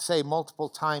Jew would say multiple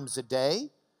times a day.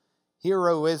 Hear,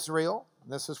 O Israel.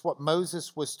 And this is what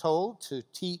Moses was told to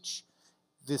teach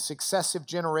the successive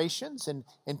generations, and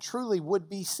truly would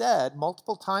be said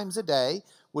multiple times a day,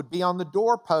 would be on the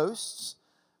doorposts.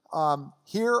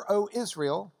 Hear, O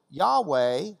Israel,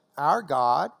 Yahweh, our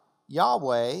God,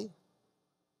 Yahweh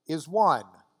is one.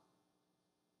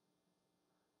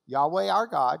 Yahweh, our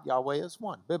God, Yahweh is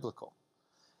one. Biblical.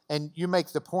 And you make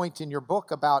the point in your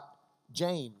book about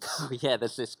James. Yeah,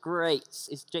 there's this great,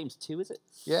 it's James 2, is it?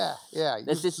 Yeah.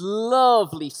 There's this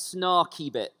lovely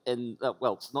snarky bit in,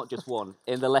 well, not just one,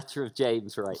 in the letter of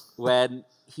James, right? When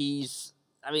he's,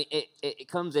 I mean, it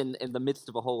comes in the midst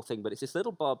of a whole thing, but it's this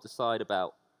little barbed aside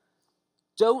about,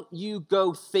 don't you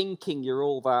go thinking you're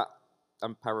all that,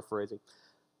 I'm paraphrasing,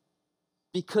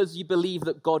 because you believe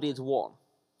that God is one.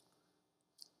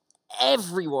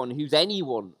 Everyone who's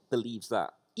anyone believes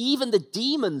that. Even the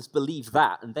demons believe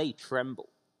that, and they tremble.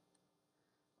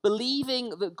 Believing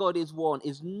that God is one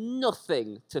is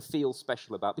nothing to feel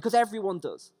special about, because everyone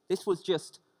does. This was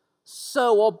just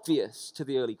so obvious to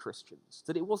the early Christians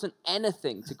that it wasn't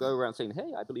anything to go around saying,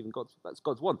 hey, I believe in God, that's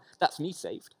God's one. That's me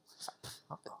saved.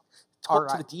 Talk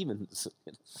to the demons.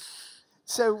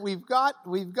 So we've got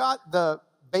the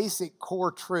basic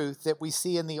core truth that we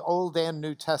see in the Old and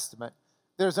New Testament.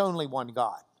 There's only one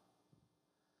God.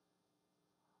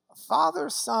 Father,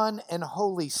 Son, and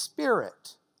Holy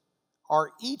Spirit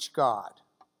are each God.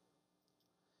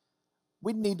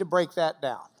 We need to break that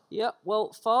down. Yeah,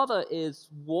 well, Father is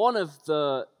one of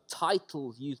the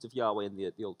titles used of Yahweh in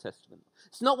the Old Testament.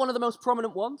 It's not one of the most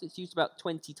prominent ones. It's used about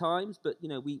 20 times, but, you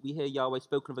know, we hear Yahweh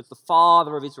spoken of as the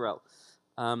Father of Israel.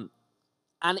 And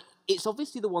it's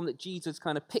obviously the one that Jesus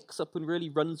kind of picks up and really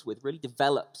runs with, really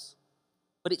develops.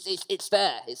 But it's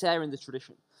there. It's there in the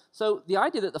tradition. So the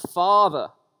idea that the Father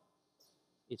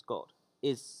is God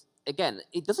is, again,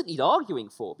 it doesn't need arguing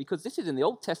for, because this is in the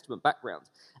Old Testament background.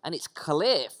 And it's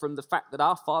clear from the fact that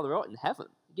our Father art in heaven,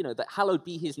 you know, that hallowed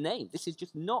be his name. This is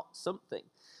just not something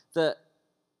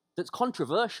that's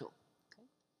controversial. Okay?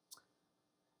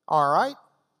 All right.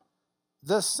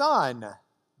 The Son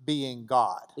being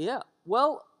God. Yeah.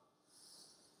 Well,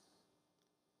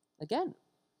 again,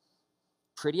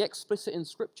 pretty explicit in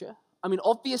Scripture. I mean,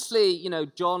 obviously, you know,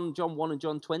 John 1 and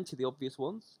John 20, the obvious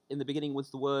ones. In the beginning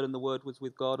was the Word, and the Word was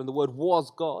with God, and the Word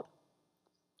was God.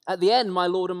 At the end, my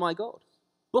Lord and my God.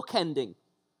 Bookending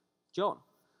John.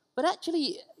 But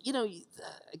actually, you know,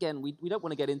 again, we don't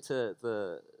want to get into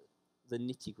the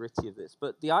nitty-gritty of this,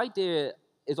 but the idea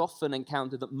is often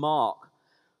encountered that Mark,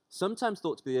 sometimes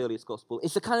thought to be the earliest gospel,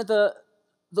 is the kind of the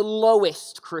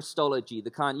lowest Christology, the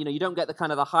kind, you know, you don't get the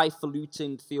kind of the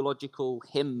highfalutin theological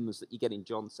hymns that you get in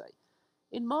John, say.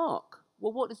 In Mark,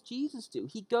 well, what does Jesus do?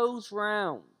 He goes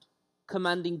round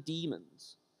commanding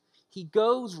demons. He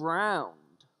goes round.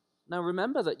 Now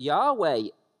remember that Yahweh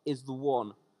is the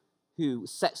one who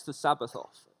sets the Sabbath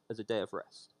off as a day of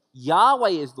rest. Yahweh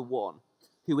is the one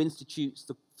who institutes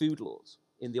the food laws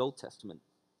in the Old Testament.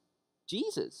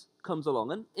 Jesus comes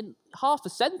along and in half a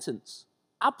sentence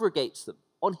abrogates them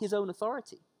on his own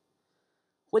authority.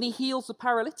 When he heals the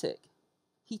paralytic,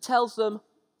 he tells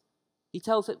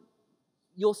it,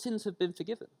 your sins have been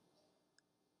forgiven.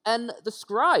 And the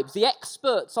scribes, the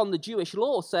experts on the Jewish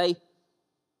law, say,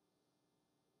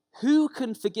 who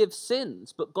can forgive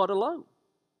sins but God alone?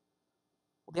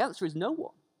 Well, the answer is no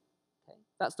one. Okay?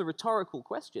 That's the rhetorical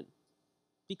question,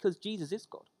 because Jesus is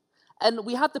God. And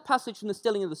we had the passage from the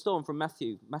stilling of the storm from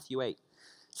Matthew 8.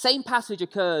 Same passage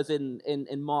occurs in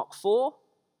Mark 4.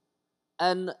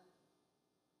 And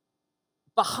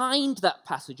behind that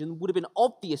passage, and would have been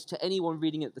obvious to anyone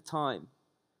reading it at the time,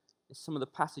 is some of the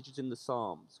passages in the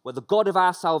Psalms, where the God of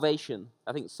our salvation,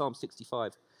 I think it's Psalm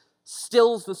 65,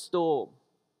 stills the storm,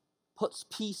 puts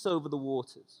peace over the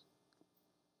waters.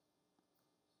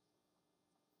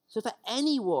 So for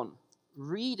anyone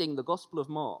reading the Gospel of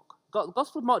Mark, the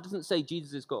Gospel of Mark doesn't say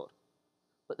Jesus is God,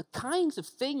 but the kinds of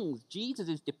things Jesus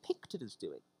is depicted as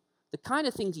doing, the kind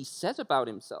of things he says about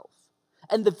himself,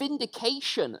 and the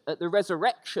vindication at the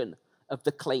resurrection of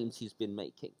the claims he's been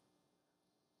making.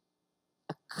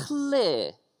 A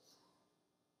clear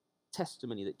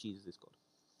testimony that Jesus is God,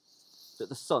 that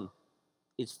the Son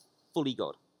is fully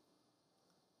God.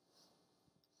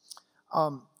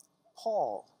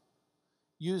 Paul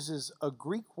uses a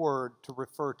Greek word to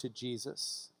refer to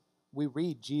Jesus. We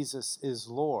read Jesus is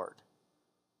Lord.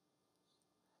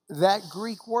 That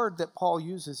Greek word that Paul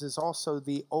uses is also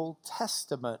the Old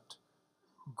Testament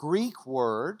Greek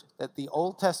word that the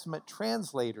Old Testament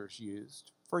translators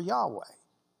used for Yahweh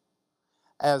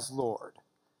as Lord.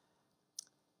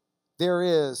 There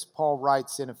is, Paul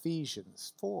writes in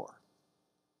Ephesians 4,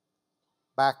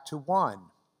 back to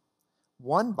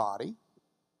one body,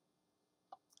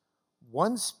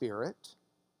 one Spirit,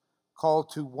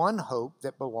 called to one hope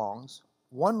that belongs,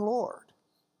 one Lord,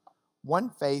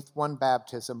 one faith, one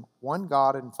baptism, one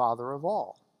God and Father of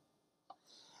all.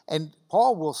 And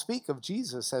Paul will speak of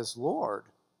Jesus as Lord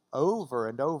over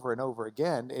and over and over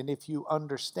again. And if you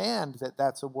understand that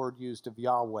that's a word used of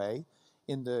Yahweh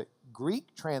in the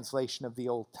Greek translation of the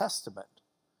Old Testament,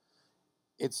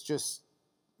 it's just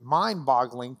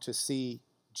mind-boggling to see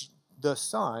the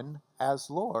Son as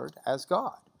Lord, as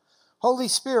God. Holy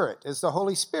Spirit, is the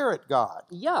Holy Spirit God?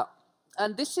 Yeah,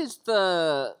 and this is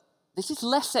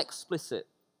less explicit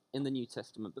in the New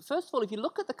Testament. But first of all, if you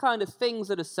look at the kind of things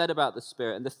that are said about the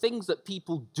Spirit and the things that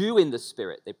people do in the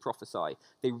Spirit, they prophesy,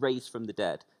 they raise from the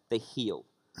dead, they heal,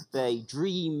 they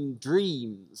dream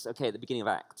dreams, okay, at the beginning of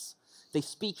Acts. They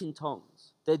speak in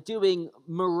tongues. They're doing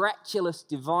miraculous,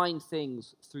 divine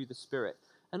things through the Spirit.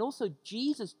 And also,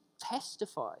 Jesus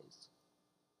testifies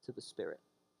to the Spirit.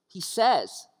 He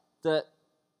says that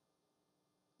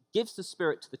gives the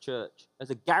Spirit to the church as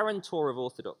a guarantor of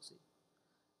orthodoxy,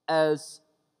 as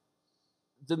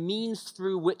the means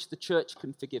through which the church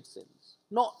can forgive sins.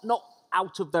 Not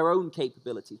out of their own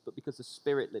capabilities, but because the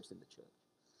Spirit lives in the church.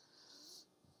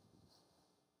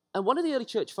 And one of the early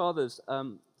church fathers,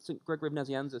 St. Gregory of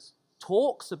Nazianzus,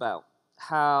 talks about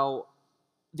how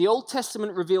the Old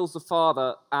Testament reveals the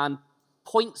Father and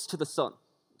points to the Son.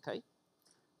 Okay?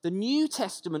 The New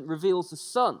Testament reveals the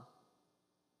Son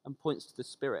and points to the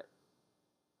Spirit.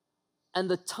 And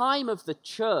the time of the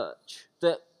church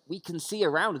that we can see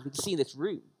around us, we can see in this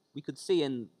room, we could see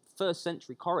in first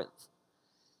century Corinth,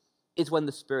 is when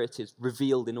the Spirit is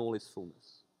revealed in all his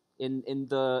fullness, in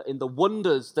the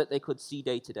wonders that they could see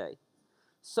day to day.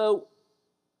 So,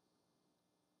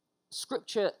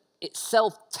 Scripture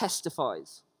itself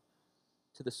testifies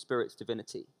to the Spirit's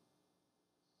divinity.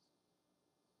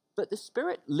 But the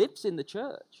Spirit lives in the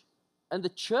church, and the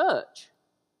church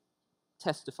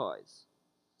testifies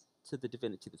to the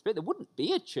divinity of the Spirit. There wouldn't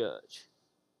be a church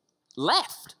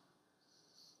left.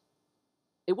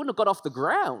 It wouldn't have got off the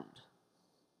ground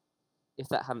if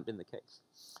that hadn't been the case.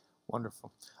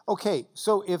 Wonderful. Okay,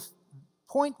 so if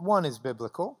point 1 is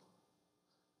biblical,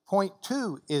 point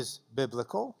 2 is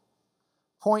biblical,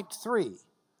 point 3,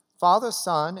 Father,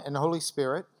 Son, and Holy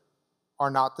Spirit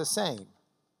are not the same.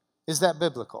 Is that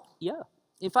biblical? Yeah.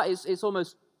 In fact, it's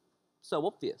almost so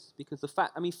obvious because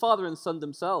Father and Son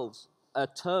themselves are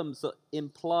terms that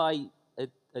imply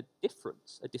a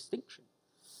difference, a distinction.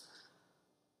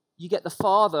 You get the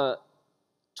Father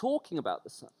talking about the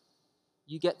Son.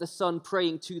 You get the Son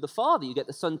praying to the Father. You get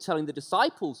the Son telling the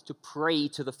disciples to pray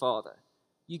to the Father.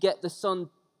 You get the Son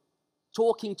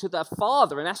talking to the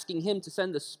Father and asking him to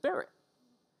send the Spirit.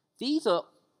 These are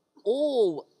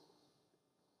all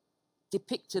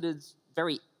depicted as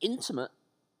very intimate,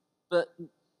 but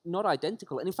not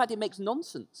identical. And in fact, it makes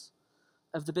nonsense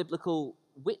of the biblical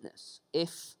witness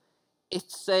if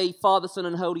say, Father, Son,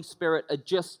 and Holy Spirit are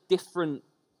just different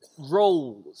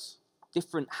roles,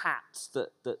 different hats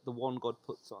that the one God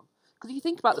puts on. Because if you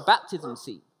think about the baptism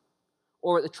scene,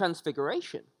 or at the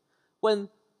Transfiguration, when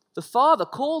the Father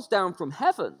calls down from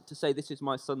heaven to say, this is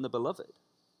my Son, the Beloved,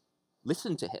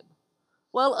 listen to him.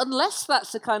 Well, unless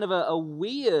that's a kind of a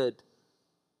weird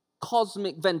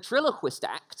cosmic ventriloquist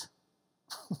act,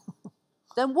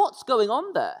 then what's going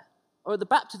on there? Or at the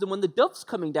baptism when the dove's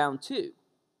coming down too.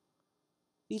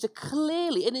 These are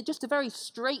clearly, in just a very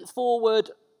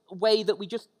straightforward way that we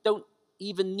just don't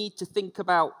even need to think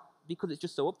about because it's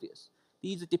just so obvious.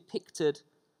 These are depicted,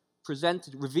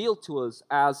 presented, revealed to us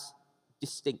as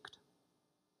distinct.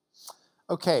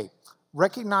 Okay,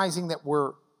 recognizing that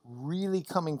we're really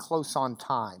coming close on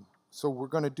time, so we're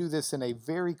going to do this in a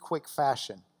very quick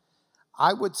fashion.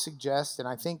 I would suggest, and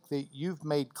I think that you've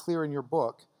made clear in your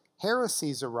book,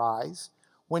 heresies arise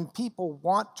when people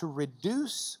want to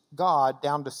reduce God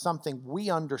down to something we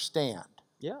understand.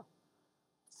 Yeah.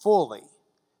 Fully.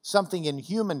 Something in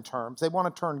human terms. They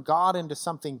want to turn God into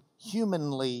something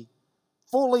humanly,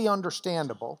 fully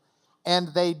understandable,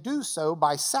 and they do so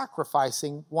by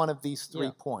sacrificing one of these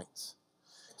 3 points.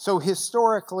 So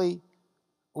historically,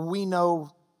 we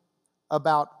know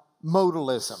about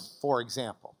modalism, for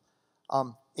example.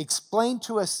 Explain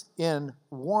to us in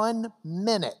 1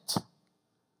 minute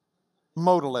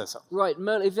modalism. Right.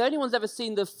 If anyone's ever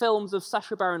seen the films of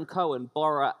Sacha Baron Cohen,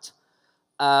 Borat,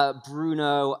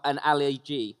 Bruno, and Ali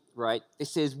G, right?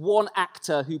 This is one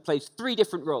actor who plays 3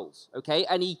 different roles, okay?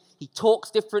 And he talks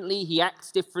differently, he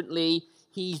acts differently,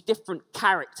 he's different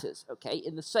characters, okay?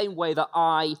 In the same way that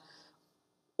I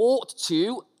ought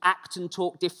to act and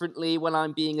talk differently when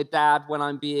I'm being a dad, when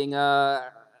I'm being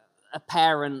a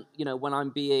parent, when I'm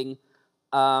being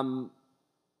a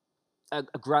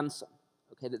grandson.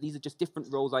 Okay, that these are just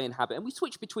different roles I inhabit, and we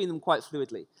switch between them quite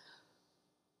fluidly.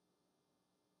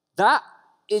 That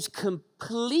is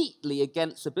completely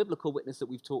against the biblical witness that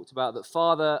we've talked about, that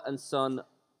Father and Son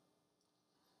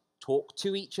talk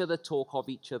to each other, talk of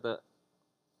each other,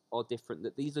 are different.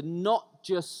 That these are not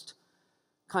just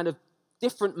kind of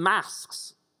different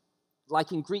masks,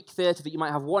 like in Greek theatre, that you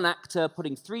might have one actor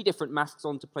putting 3 different masks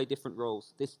on to play different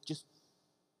roles. This just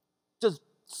does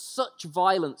such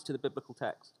violence to the biblical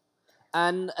text.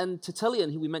 And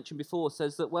Tertullian, who we mentioned before,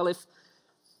 says that, well,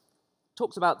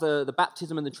 talks about the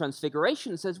baptism and the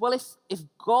transfiguration, says, well, if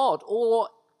God, or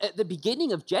at the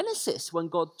beginning of Genesis, when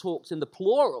God talks in the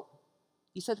plural,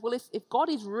 he says, well, if God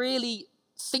is really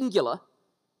singular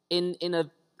in a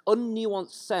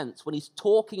unnuanced sense, when he's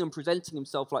talking and presenting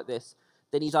himself like this,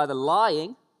 then he's either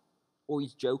lying or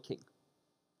he's joking.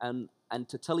 And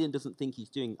Tertullian doesn't think he's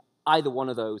doing either one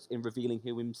of those in revealing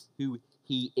who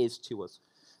he is to us.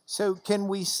 So can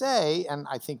we say, and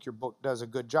I think your book does a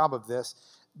good job of this,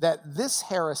 that this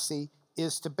heresy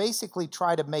is to basically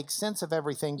try to make sense of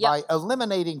everything by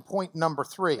eliminating point number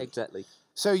 3. Exactly.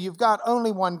 So you've got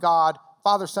only one God,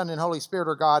 Father, Son, and Holy Spirit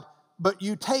are God, but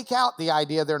you take out the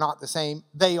idea they're not the same.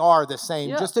 They are the same,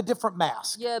 just a different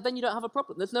mask. Yeah, then you don't have a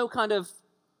problem. There's no kind of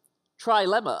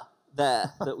trilemma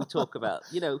there that we talk about.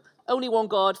 You know, only one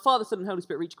God, Father, Son, and Holy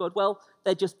Spirit reach God. Well,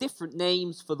 they're just different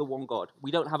names for the one God.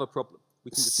 We don't have a problem. We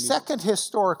can just Second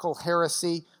historical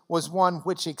heresy was one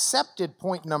which accepted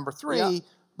point number 3,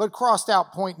 but crossed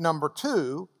out point number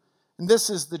 2. And this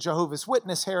is the Jehovah's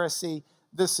Witness heresy.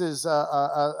 This is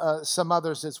some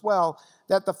others as well,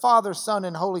 that the Father, Son,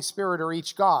 and Holy Spirit are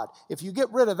each God. If you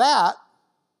get rid of that,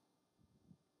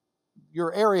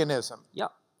 you're Arianism. Yeah,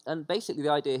 and basically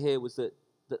the idea here was that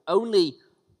only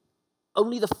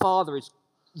the Father is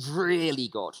really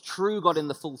God, true God in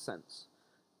the full sense.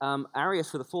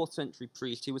 Arius, for the 4th century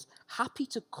priest, he was happy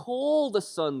to call the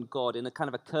Son God in a kind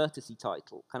of a courtesy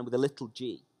title, kind of with a little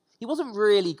g. He wasn't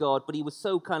really God, but he was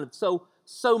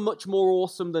so much more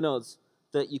awesome than us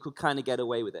that you could kind of get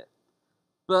away with it.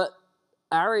 But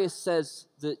Arius says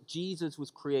that Jesus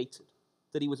was created,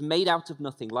 that he was made out of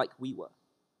nothing like we were.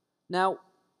 Now,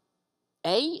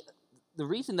 the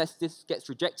reason this gets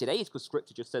rejected, is because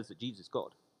Scripture just says that Jesus is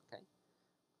God. Okay.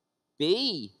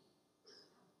 B,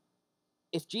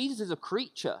 if Jesus is a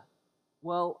creature,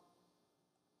 well,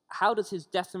 how does his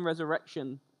death and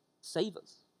resurrection save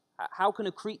us? How can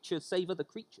a creature save other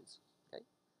creatures? Okay.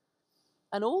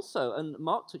 And also, and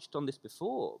Mark touched on this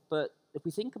before, but if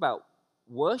we think about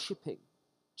worshipping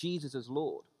Jesus as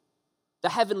Lord, the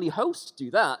heavenly hosts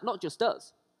do that, not just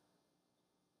us.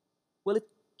 Well, if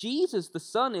Jesus, the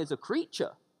Son, is a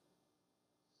creature,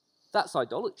 that's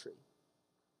idolatry.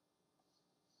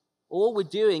 All we're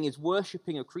doing is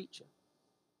worshipping a creature.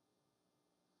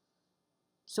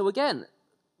 So again,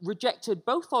 rejected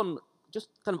both on just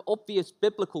kind of obvious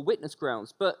biblical witness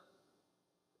grounds, but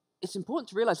it's important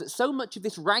to realize that so much of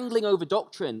this wrangling over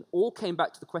doctrine all came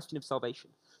back to the question of salvation.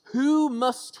 Who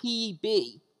must he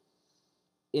be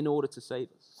in order to save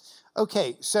us?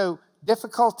 Okay, so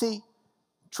difficulty,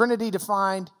 Trinity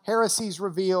defined, heresies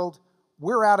revealed.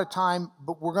 We're out of time,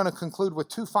 but we're going to conclude with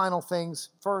 2 final things.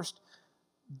 First,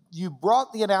 you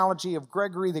brought the analogy of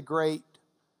Gregory the Great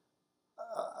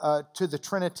to the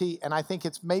Trinity, and I think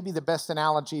it's maybe the best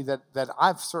analogy that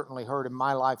I've certainly heard in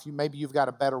my life. Maybe you've got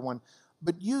a better one,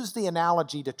 but use the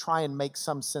analogy to try and make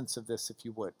some sense of this, if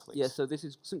you would, please. Yeah, so this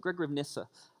is St. Gregory of Nyssa.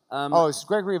 It's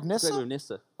Gregory of Nyssa? Gregory of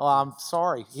Nyssa. Oh, I'm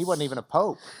sorry. He wasn't even a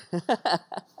pope.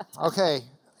 Okay.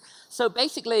 So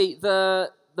basically, the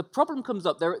problem comes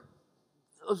up there,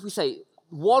 as we say,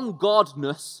 one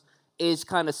godness is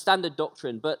kind of standard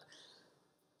doctrine, but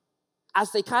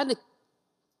as they kind of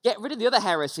get rid of the other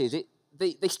heresies,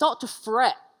 they start to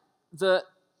fret that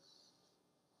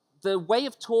the way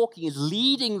of talking is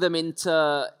leading them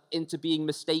into being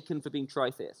mistaken for being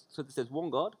tritheist. So this says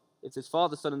one God. If there's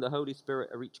Father, Son, and the Holy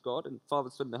Spirit are each God, and Father,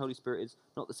 Son, and the Holy Spirit is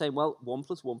not the same, well, 1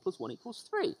 + 1 + 1 =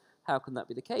 3. How can that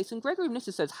be the case? And Gregory of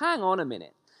Nyssa says, hang on a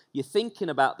minute. You're thinking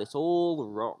about this all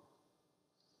wrong.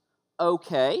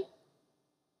 Okay.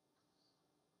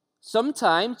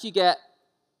 Sometimes you get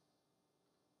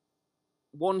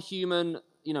one human,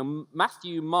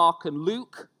 Matthew, Mark, and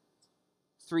Luke,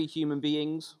 3 human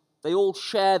beings. They all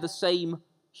share the same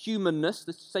humanness,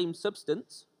 the same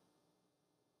substance.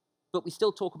 But we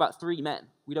still talk about 3 men.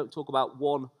 We don't talk about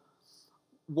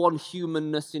one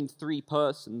humanness in 3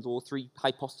 persons or 3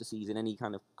 hypostases in any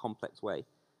kind of complex way.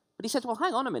 But he says, well,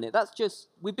 hang on a minute.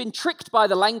 We've been tricked by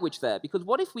the language there, because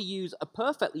what if we use a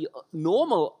perfectly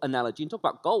normal analogy and talk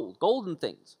about gold, golden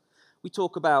things? We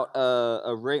talk about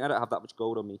a ring. I don't have that much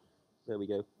gold on me. There we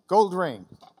go. Gold ring.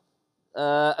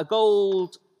 A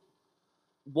gold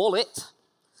wallet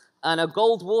and a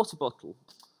gold water bottle.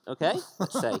 Okay,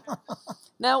 let's say.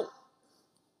 Now,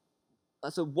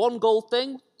 that's a 1 gold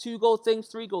thing, 2 gold things,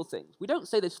 3 gold things. We don't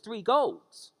say there's 3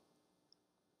 golds.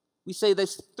 We say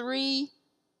there's 3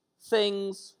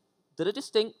 things that are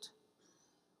distinct,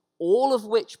 all of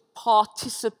which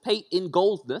participate in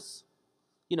goldness.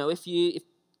 You know, if you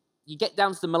get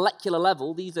down to the molecular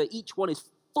level, each one is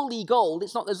fully gold.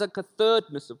 It's not there's like a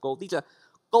thirdness of gold. These are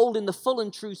gold in the full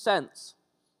and true sense,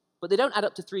 but they don't add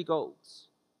up to 3 golds.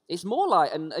 It's more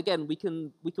like, and again, we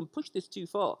can push this too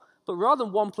far, but rather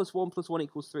than 1 + 1 + 1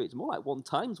 = 3, it's more like 1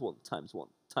 × 1 × 1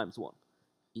 × 1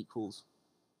 equals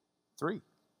 3.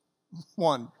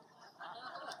 1.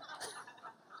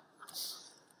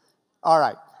 All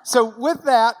right. So with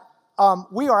that,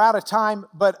 we are out of time,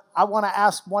 but I want to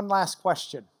ask one last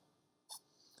question.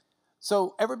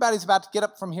 So everybody's about to get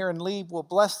up from here and leave. We'll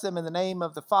bless them in the name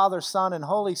of the Father, Son, and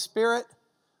Holy Spirit.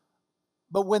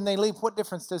 But when they leave, what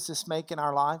difference does this make in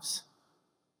our lives?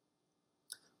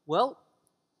 Well,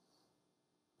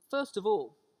 first of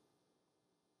all,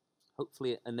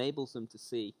 hopefully it enables them to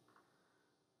see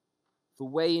the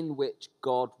way in which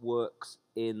God works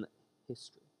in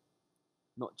history.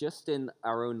 Not just in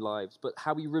our own lives, but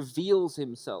how he reveals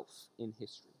himself in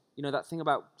history. You know, that thing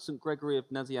about St. Gregory of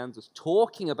Nazianzus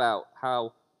talking about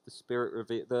how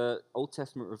the Old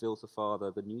Testament reveals the Father,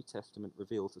 the New Testament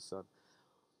reveals the Son.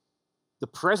 The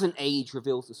present age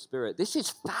reveals the Spirit. This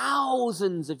is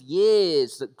thousands of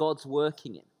years that God's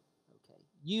working in, okay?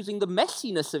 Using the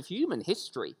messiness of human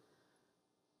history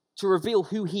to reveal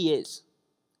who he is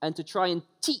and to try and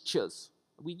teach us.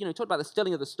 We talked about the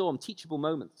stilling of the storm, teachable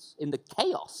moments in the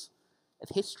chaos of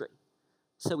history.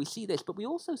 So we see this, but we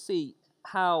also see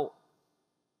how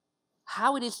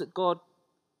it is that God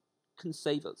can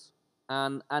save us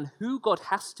and who God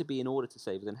has to be in order to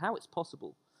save us and how it's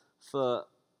possible for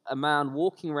a man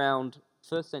walking around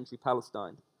first century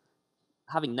Palestine,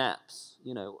 having naps,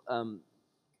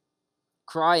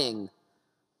 crying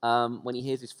when he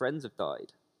hears his friends have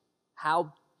died.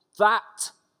 How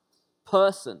that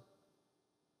person,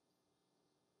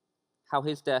 how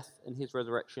his death and his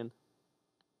resurrection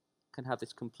can have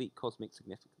this complete cosmic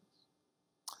significance.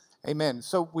 Amen.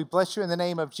 So we bless you in the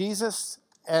name of Jesus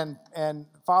and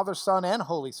Father, Son, and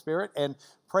Holy Spirit, and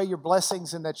pray your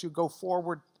blessings and that you go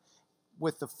forward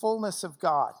with the fullness of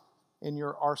God in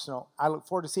your arsenal. I look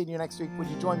forward to seeing you next week. Would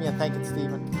you join me in thanking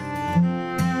Stephen?